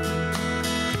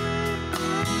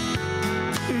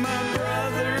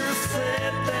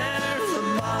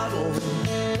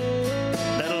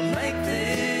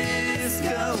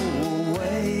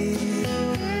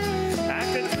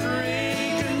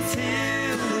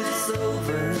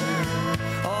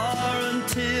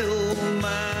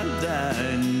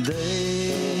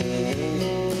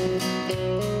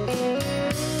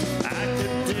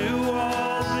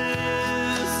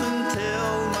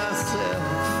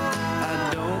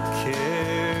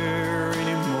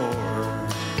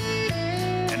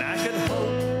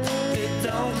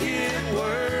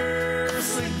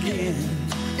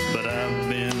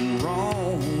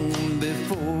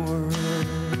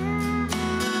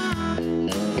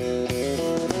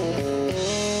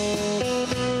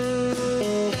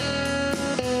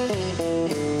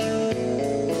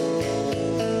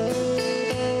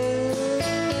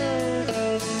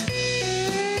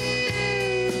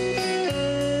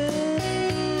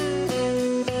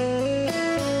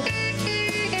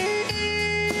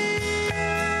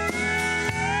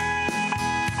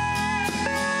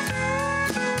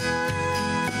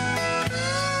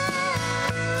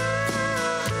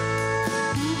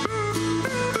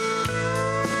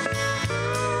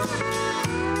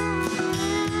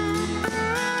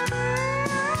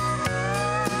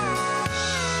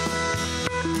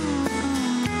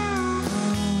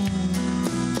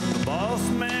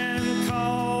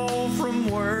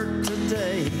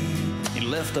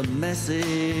 left a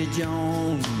message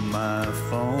on my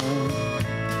phone.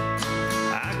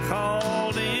 I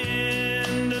called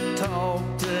in to talk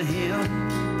to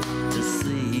him to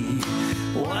see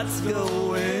what's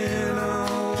going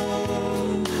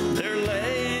on. They're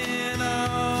laying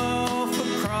off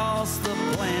across the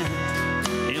plant,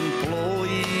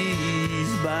 employees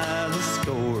by the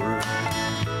score.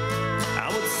 I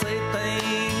would say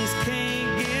things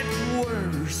can't get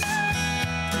worse,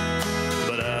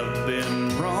 but I've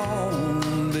been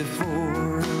wrong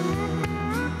before.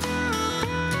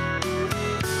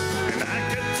 And I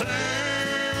could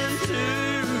turn to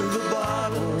the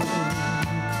bottle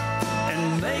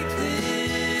and make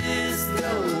this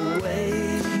go away.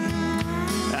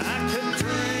 I could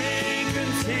drink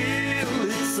until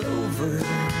it's over,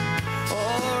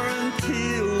 or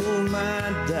until my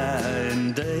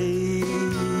dying day.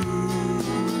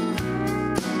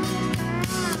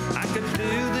 I could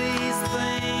do these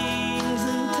things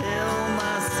and tell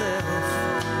myself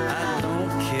I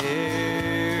don't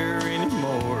care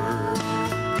anymore.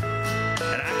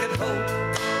 And I could hope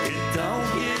it don't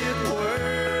get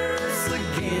worse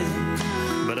again,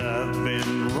 but I've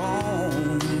been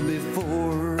wrong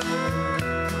before.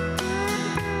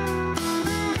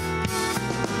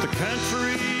 The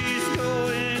country's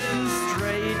going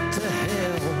straight to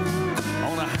hell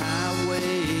on a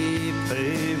highway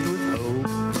paved with hope.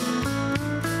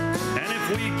 And if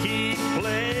we keep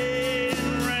playing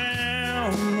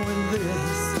around with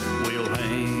this, we'll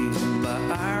hang by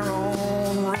our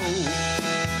own rope.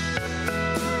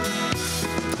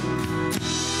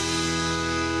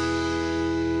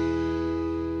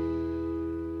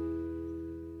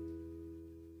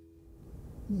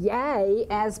 Yay,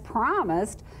 as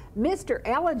promised, Mr.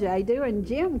 Ellijay doing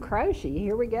Jim Croce.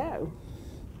 Here we go.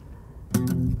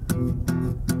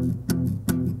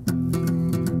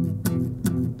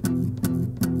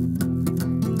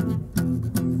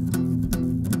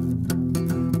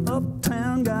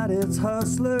 Uptown got its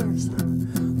hustlers,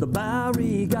 the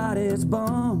Bowery got its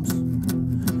bums.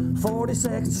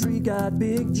 42nd Street got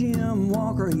Big Jim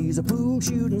Walker, he's a pool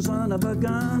shooting son of a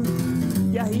gun.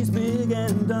 Yeah, he's big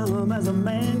and dumb as a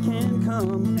man can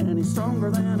come, and he's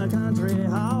stronger than a country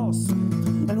house.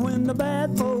 And when the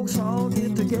bad folks all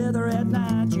get together at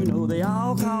night, you know they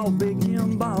all call Big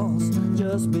Jim boss,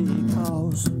 just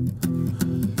because.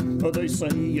 But they say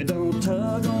you don't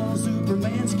tug on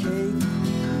Superman's cape,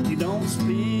 you don't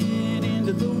spit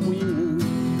into the wind,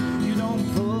 you don't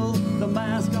pull the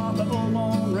mask off the old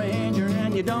Lone Ranger,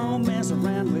 and you don't mess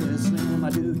around with Slim. I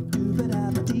do but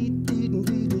I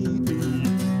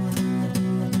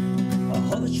a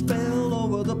hush fell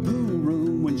over the pool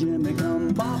room when Jimmy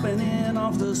come bopping in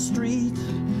off the street.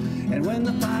 And when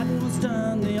the fighting was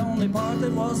done, the only part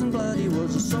that wasn't bloody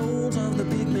was the soles of the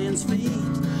big man's feet.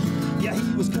 Yeah,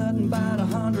 he was cut and about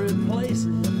 100 places,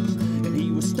 and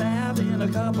he was stabbed in a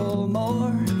couple more.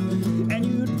 And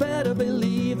you'd better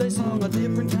believe they sung a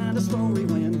different kind of story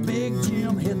when Big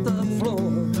Jim hit the floor.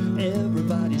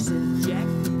 Everybody said, Jack,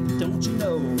 don't you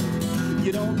know,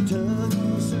 you don't tug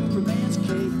on Superman's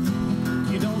cape,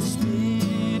 you don't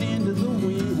spit into the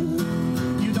wind,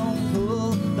 you don't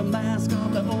pull the mask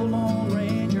off the old Lone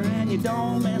Ranger, and you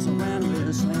don't mess around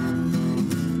with Slim.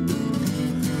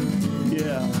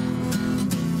 Yeah.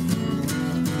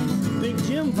 Big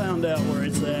Jim found out where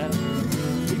it's at.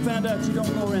 He found out you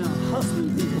don't go around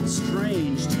hustling people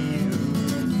strange to you,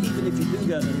 even if you do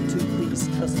got a two-piece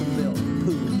custom-built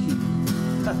pool key.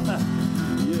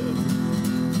 Yeah.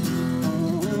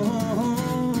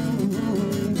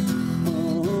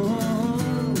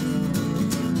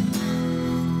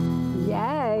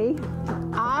 Yay.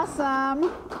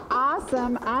 Awesome.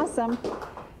 Awesome. Awesome.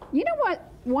 You know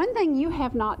what? One thing you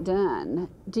have not done,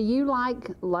 do you like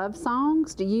love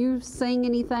songs? Do you sing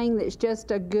anything that's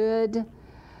just a good,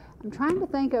 I'm trying to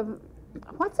think of,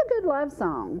 what's a good love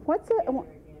song? What's it?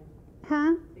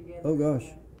 Huh? Oh gosh.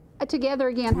 Together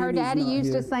Again. Her Tammy's daddy not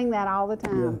used here. to sing that all the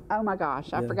time. Yeah. Oh my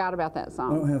gosh, I Yeah. forgot about that I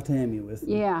song. don't have Tammy with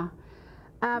me. Yeah.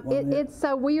 It's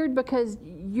so weird because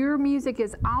your music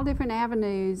is all different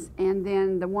avenues, and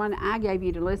then the one I gave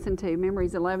you to listen to,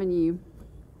 Memories of Loving You,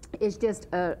 is just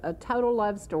a total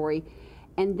love story.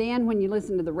 And then when you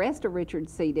listen to the rest of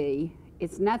Richard's CD,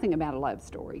 it's nothing about a love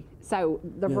story. So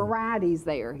the variety's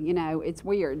there, you know, it's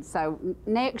weird. So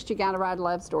next you got to write a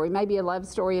love story, maybe a love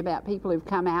story about people who've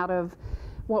come out of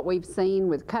what we've seen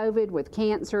with COVID, with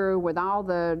cancer, with all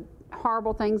the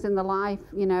horrible things in the life,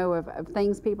 you know, of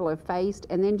things people have faced,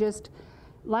 and then just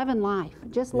loving life,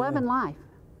 just loving life.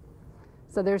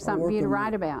 So there's something for you to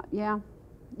write about. Yeah.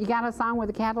 You got a song with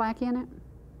a Cadillac in it?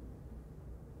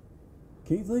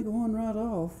 Can't think of one right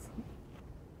off.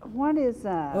 what is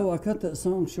Oh, I cut that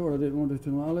song short. I didn't want to do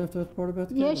too long. I left out the part about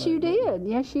the Yes, you did.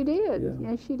 Yes, you did. Yeah.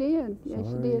 Yes, you did. Yes, you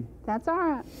Sorry. did. That's all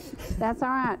right. That's all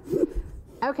right.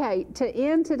 Okay, to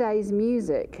end today's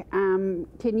music, can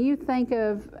you think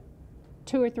of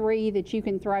 2 or 3 that you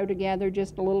can throw together,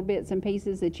 just a little bits and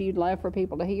pieces that you'd love for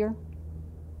people to hear?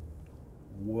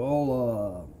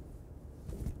 Well,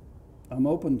 I'm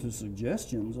open to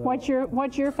suggestions. What's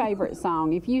your favorite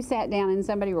song? If you sat down and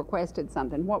somebody requested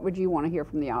something, what would you want to hear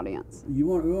from the audience? You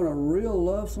want a real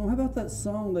love song? How about that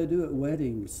song they do at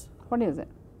weddings? What is it?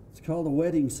 It's called the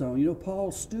wedding song. You know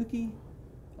Paul Stuckey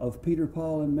of Peter,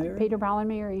 Paul, and Mary? Peter, Paul, and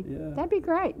Mary. Yeah. That'd be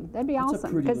great. That'd be That's a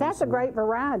awesome. pretty Because that's a little song. great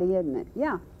variety, isn't it?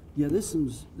 Yeah. Yeah, this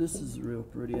is real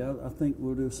pretty. I think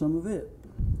we'll do some of it.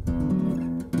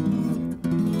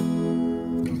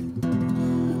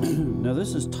 Now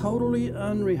this is totally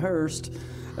unrehearsed,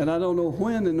 and I don't know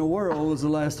when in the world was the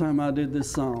last time I did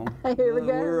this song. Here we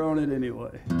go. We're on it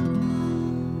anyway.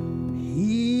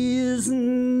 He is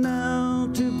now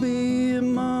to be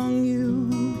among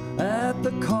you at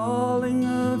the calling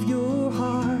of your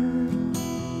heart.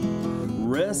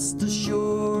 Rest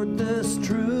assured this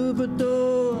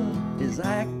troubadour is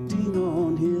acting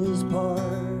on his part.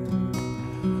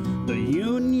 The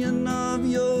union of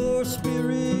your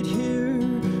spirit here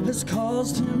has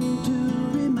caused him to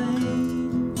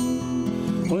remain.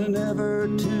 Whenever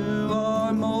 2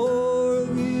 or more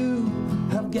of you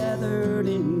have gathered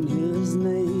in his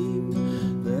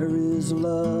name, there is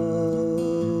love.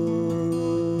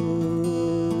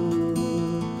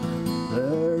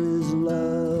 There is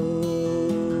love.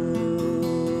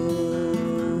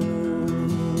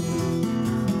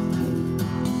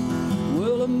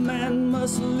 Well, a man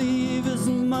must leave his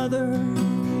mother,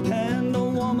 and a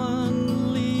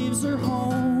woman leaves her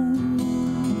home.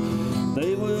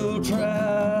 They will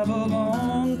travel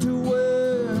on to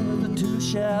where the 2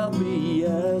 shall be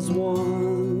as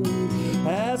one.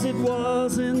 As it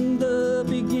was in the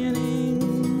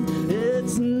beginning,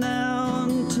 it's now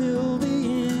until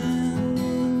the end.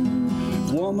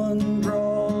 Woman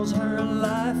draws her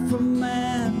life from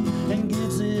man and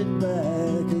gives it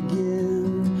back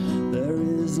again. There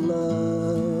is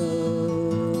love.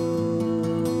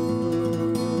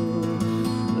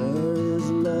 There is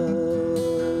love.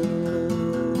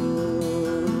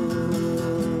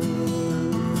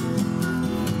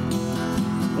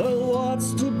 Well,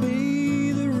 what's to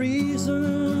be the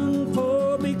reason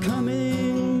for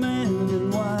becoming man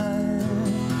and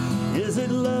wife? Is it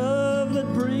love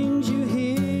that brings you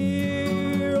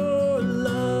here, or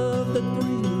love that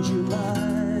brings you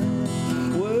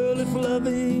life? Well, if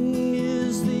loving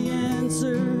is the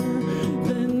answer,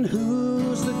 then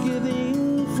who's the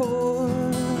giving for?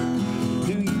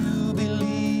 Do you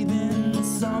believe in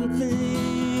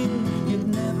something you've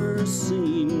never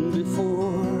seen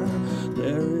before?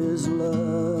 There is love.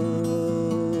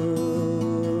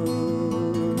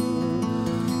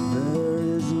 There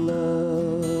is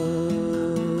love.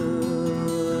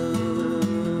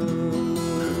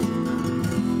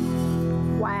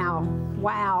 Wow.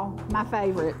 Wow. My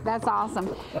favorite. That's awesome.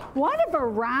 What a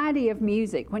variety of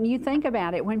music. When you think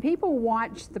about it, when people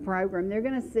watch the program, they're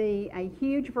going to see a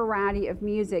huge variety of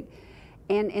music.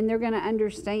 And they're going to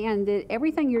understand that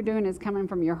everything you're doing is coming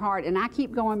from your heart. And I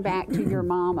keep going back to your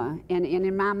mama. And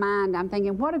in my mind, I'm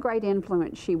thinking, what a great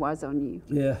influence she was on you.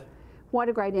 Yeah. What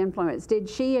a great influence. Did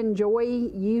she enjoy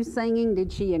you singing? Did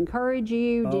she encourage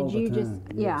you? All Did the you time. just,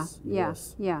 Yes, yeah,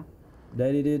 yes. yeah.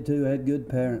 Daddy did too. Had good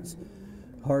parents.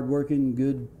 Hardworking,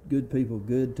 good people.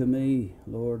 Good to me,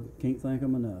 Lord. Can't thank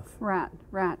them enough. Right,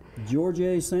 right. George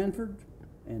A. Sanford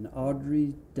and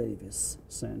Audrey Davis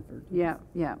Sanford. Yeah,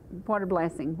 yeah. What a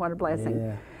blessing. What a blessing.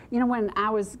 Yeah. You know, when I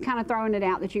was kind of throwing it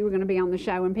out that you were going to be on the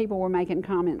show and people were making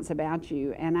comments about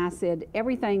you, and I said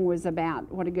everything was about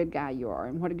what a good guy you are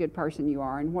and what a good person you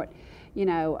are and what, you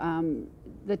know,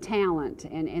 the talent,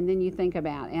 and then you think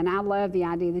about, and I love the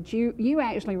idea that you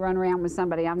actually run around with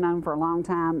somebody I've known for a long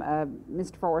time,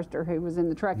 Mr. Forrester, who was in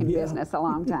the trucking business a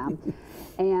long time.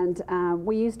 And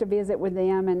we used to visit with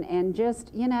them, and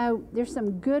just, you know, there's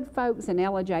some good folks in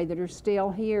LIJ that are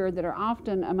still here that are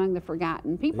often among the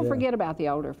forgotten. People forget about the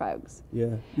older folks.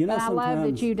 Yeah. You know, but I love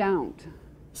that you don't.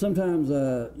 Sometimes,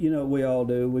 you know, we all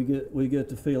do. We get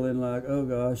the feeling like, oh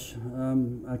gosh,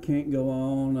 I can't go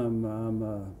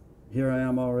on. Here I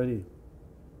am already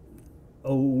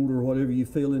old, or whatever you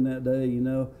feel in that day, you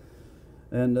know.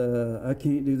 And I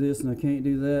can't do this and I can't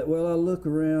do that. Well, I look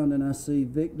around and I see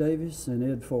Vic Davis and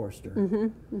Ed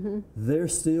Forster. They're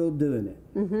still doing it.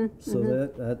 So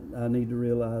that I need to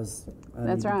realize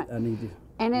I need to.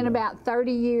 And in about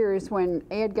 30 years, when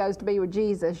Ed goes to be with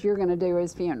Jesus, you're going to do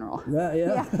his funeral. Right,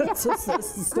 yeah. That's the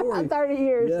story. 30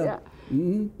 years,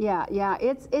 yeah.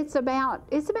 It's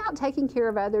about taking care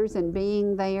of others and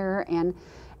being there, and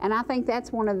I think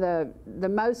that's one of the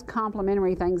most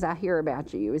complimentary things I hear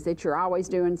about you, is that you're always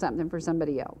doing something for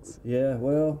somebody else. Yeah,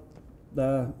 well,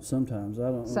 sometimes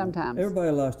I don't. Sometimes everybody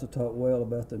likes to talk well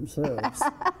about themselves.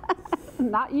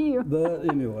 Not you. But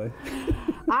anyway.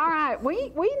 All right,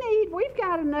 we've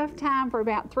got enough time for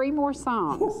about 3 more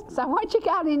songs. So what you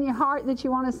got in your heart that you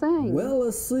want to sing? Well,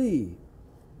 let's see.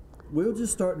 We'll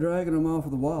just start dragging them off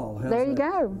of the wall. There you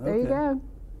go. There you go.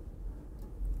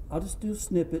 I'll just do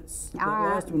snippets. All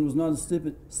that last one was not a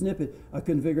snippet. I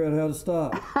couldn't figure out how to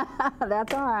stop.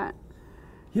 That's all right.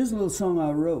 Here's a little song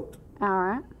I wrote. All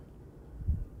right.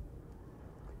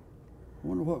 I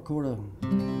wonder what chord of...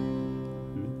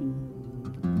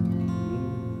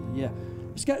 Yeah.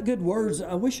 It's got good words.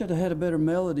 I wish I'd have had a better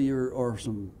melody or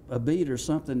a beat or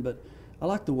something, but I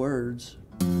like the words.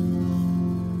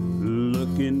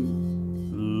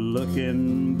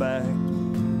 Looking back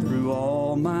through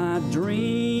all my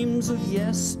dreams of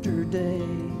yesterday,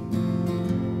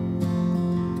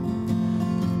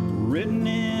 written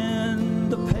in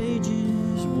the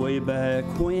pages way back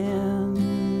when,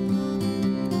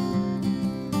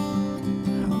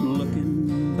 I'm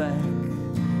looking back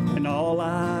and all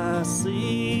I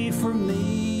see for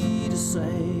me to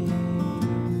say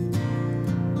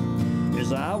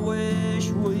is I wish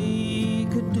we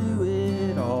could do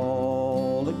it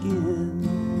all again.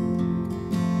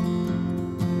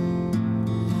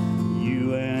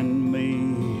 You and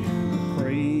me,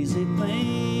 crazy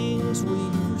things we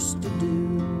used to do,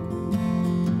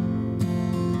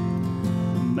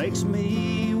 makes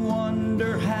me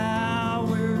wonder how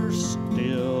we're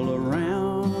still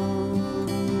around.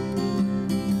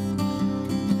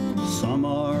 Some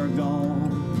are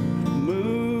gone,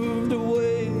 moved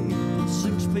away,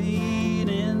 6 feet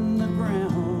in the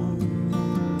ground.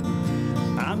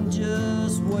 I'm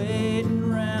just waiting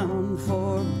around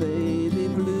for baby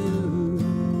blue.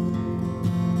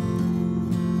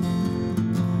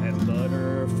 And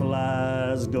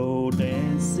butterflies go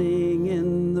dancing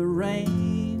in the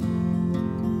rain.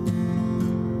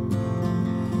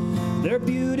 They're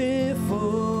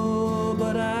beautiful,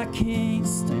 but I can't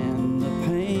stand the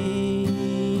pain.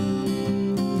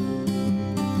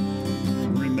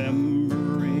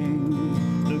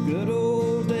 Remembering the good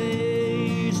old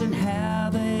days and how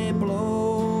they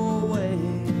blow away.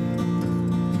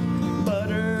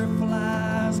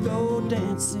 Butterflies go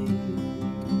dancing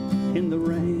in the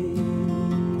rain.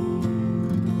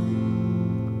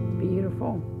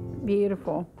 Beautiful,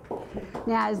 beautiful.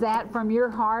 Now, is that from your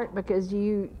heart? Because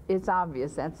it's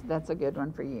obvious that's a good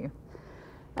one for you.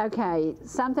 Okay,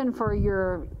 something for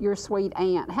your sweet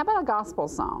aunt. How about a gospel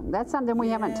song? That's something we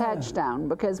haven't touched on,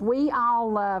 because we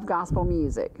all love gospel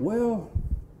music. Well,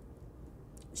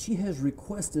 she has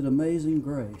requested Amazing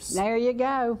Grace. There you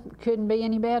go. Couldn't be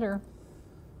any better.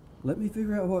 Let me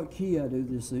figure out what key I do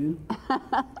this in.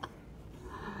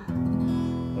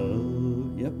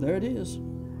 Yep, there it is.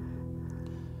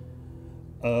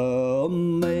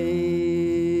 Amazing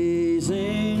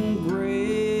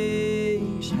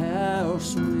grace, how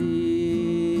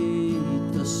sweet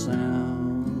the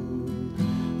sound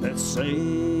that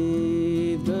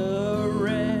saved a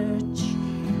wretch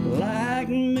like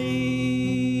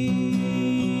me.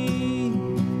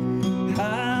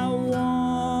 I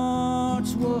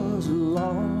once was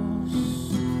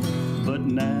lost, but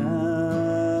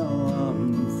now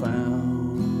I'm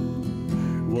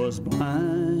found. Was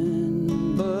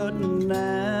blind, but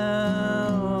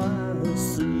now I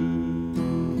see.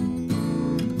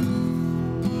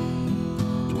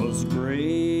 'Twas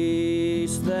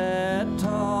grace that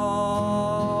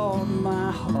taught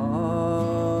my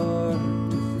heart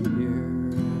to fear,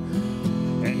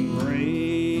 and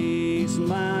grace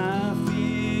my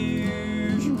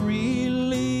fears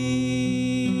relieved,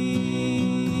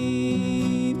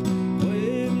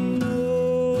 with no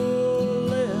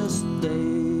less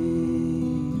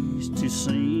days to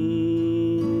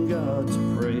sing God's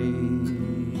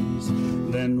praise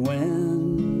than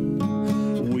when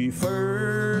we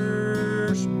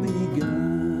first begun.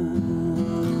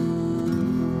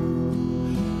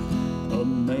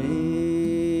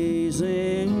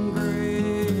 Amazing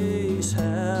grace,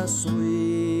 how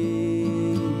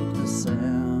sweet the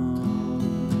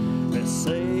sound that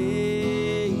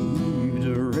saved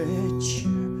a wretch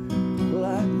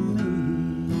like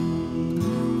me.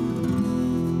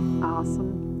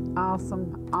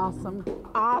 Awesome, awesome,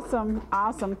 awesome,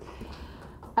 awesome.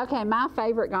 Okay, my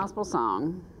favorite gospel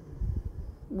song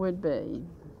would be,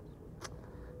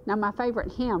 now my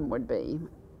favorite hymn would be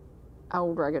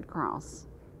Old Rugged Cross.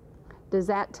 Does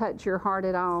that touch your heart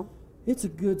at all? It's a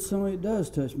good song. It does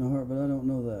touch my heart, but I don't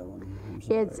know that one. I'm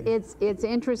sorry. It's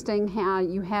interesting how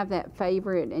you have that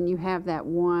favorite and you have that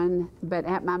one, but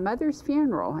at my mother's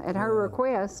funeral, at her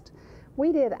request,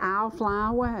 we did I'll Fly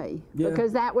Away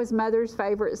because that was Mother's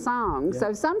favorite song.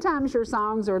 So sometimes your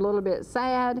songs are a little bit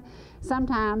sad,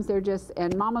 sometimes they're just,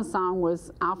 and Mama's song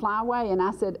was I'll Fly Away, and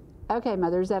I said, okay,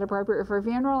 Mother, is that appropriate for a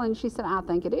funeral? And she said, I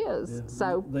think it is. Yeah.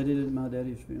 So they did it at my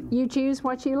daddy's funeral. You choose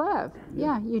what you love.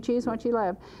 Yeah, you choose what you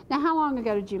love. Now, how long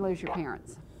ago did you lose your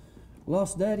parents?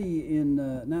 Lost Daddy in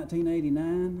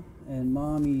 1989, and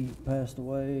Mommy passed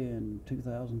away in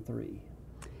 2003.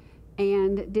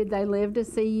 And did they live to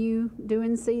see you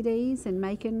doing CDs and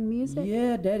making music?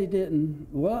 Yeah, Daddy didn't.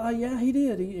 Well, yeah, he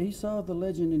did. He saw the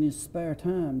Legend in his spare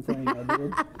time thing I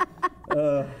did.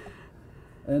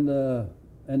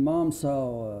 And Mom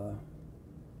saw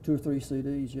 2 or 3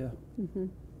 CDs, yeah. Mm-hmm.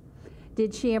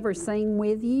 Did she ever sing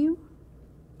with you?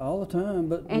 All the time,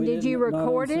 but and did you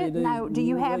record it? No. Do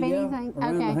you have anything?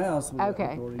 Around the house.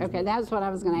 Okay. That's what I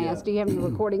was going to ask. Do you have any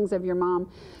recordings of your mom?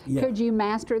 Yeah. Could you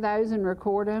master those and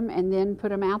record them and then put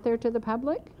them out there to the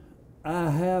public?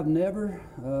 I have never.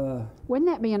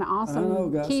 Wouldn't that be an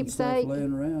awesome keepsake? Some stuff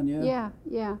laying around,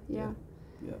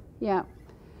 Yeah.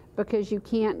 Because you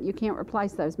can't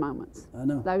replace those moments. I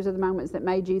know. Those are the moments that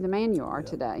made you the man you are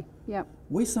today. Yep.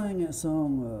 We sang that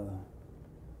song.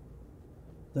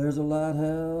 There's a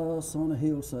lighthouse on a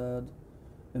hillside,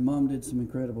 and Mom did some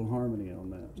incredible harmony on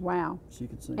that. Wow. She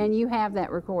could sing. And you have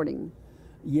that recording?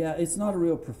 Yeah, it's not a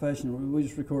real professional. We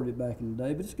just recorded it back in the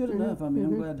day, but it's good enough. I mean,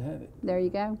 I'm glad to have it. There you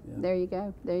go. Yeah. There you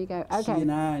go. There you go. Okay. She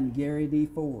and I and Gary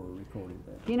D4 recorded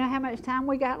that. Do you know how much time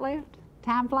we got left?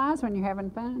 Time flies when you're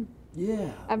having fun.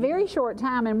 Yeah. A very short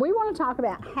time, and we want to talk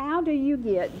about how do you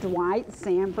get Dwight,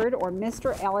 Sanford, or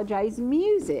Mr. Ellijay's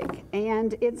music.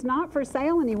 And it's not for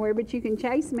sale anywhere, but you can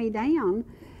chase me down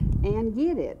and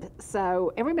get it.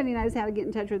 So everybody knows how to get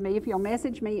in touch with me. If you'll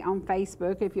message me on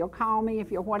Facebook, if you'll call me,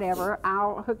 if you'll whatever,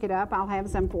 I'll hook it up. I'll have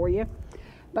some for you.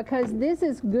 Because this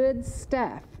is good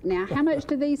stuff. Now, how much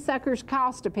do these suckers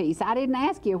cost a piece? I didn't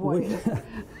ask you what it is.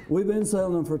 We've been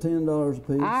selling them for $10 a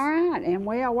piece. All right, and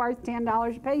we are worth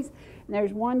 $10 a piece. And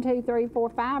there's 1, 2, 3, 4,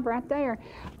 5 right there.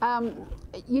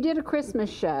 You did a Christmas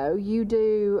show. You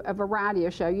do a variety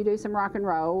of show. You do some rock and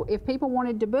roll. If people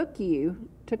wanted to book you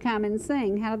to come and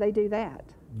sing, how do they do that?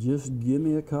 Just give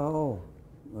me a call.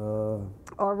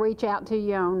 Or reach out to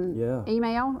you on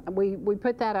email. We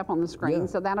put that up on the screen,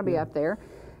 so that'll be up there.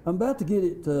 I'm about to get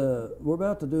it. We're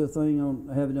about to do a thing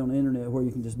have it on the internet where you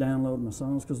can just download my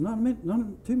songs because not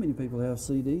too many people have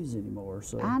CDs anymore.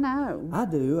 So I know. I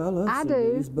do. I love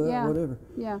CDs, but whatever.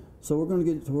 Yeah. So we're going to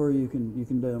get it to where you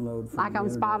can download from like on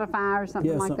Spotify or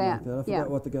something like that. I forgot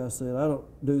what the guy said. I don't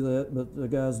do that, but the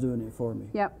guy's doing it for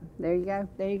me. Yep. There you go.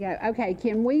 There you go. Okay.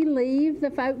 Can we leave the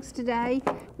folks today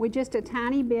with just a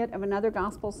tiny bit of another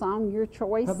gospel song, your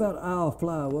choice? How about I'll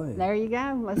Fly Away? There you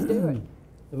go. Let's do it.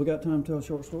 Have we got time to tell a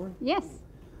short story? Yes.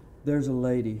 There's a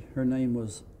lady. Her name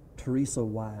was Teresa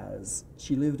Wise.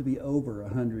 She lived to be over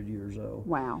 100 years old.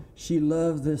 Wow. She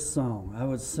loved this song. I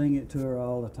would sing it to her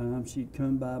all the time. She'd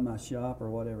come by my shop or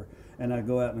whatever, and I'd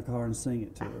go out in the car and sing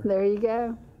it to her. There you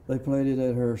go. They played it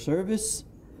at her service,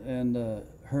 and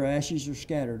her ashes are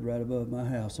scattered right above my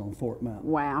house on Fort Mountain.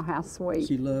 Wow, how sweet.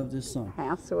 She loved this song.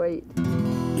 How sweet.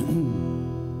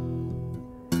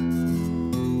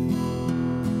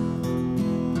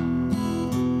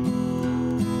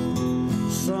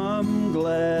 Some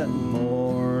glad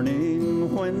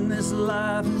morning when this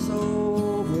life is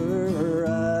over,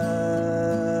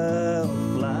 I'll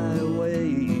fly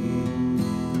away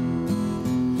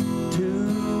to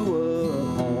a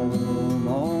home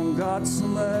on God's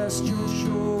celestial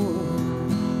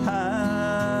shore.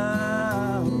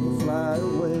 I'll fly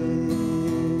away.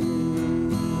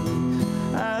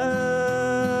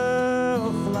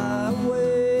 I'll fly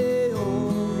away,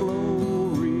 oh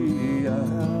glory.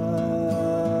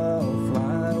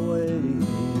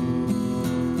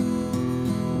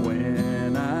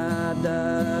 When I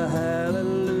die,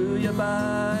 hallelujah,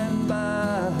 by and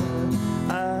by,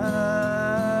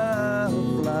 I'll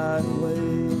fly away.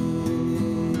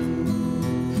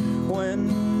 When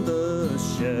the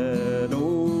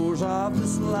shadows of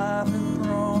this life have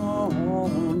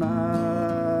thrown,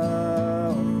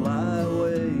 I'll fly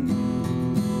away.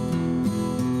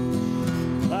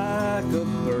 Like a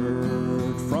bird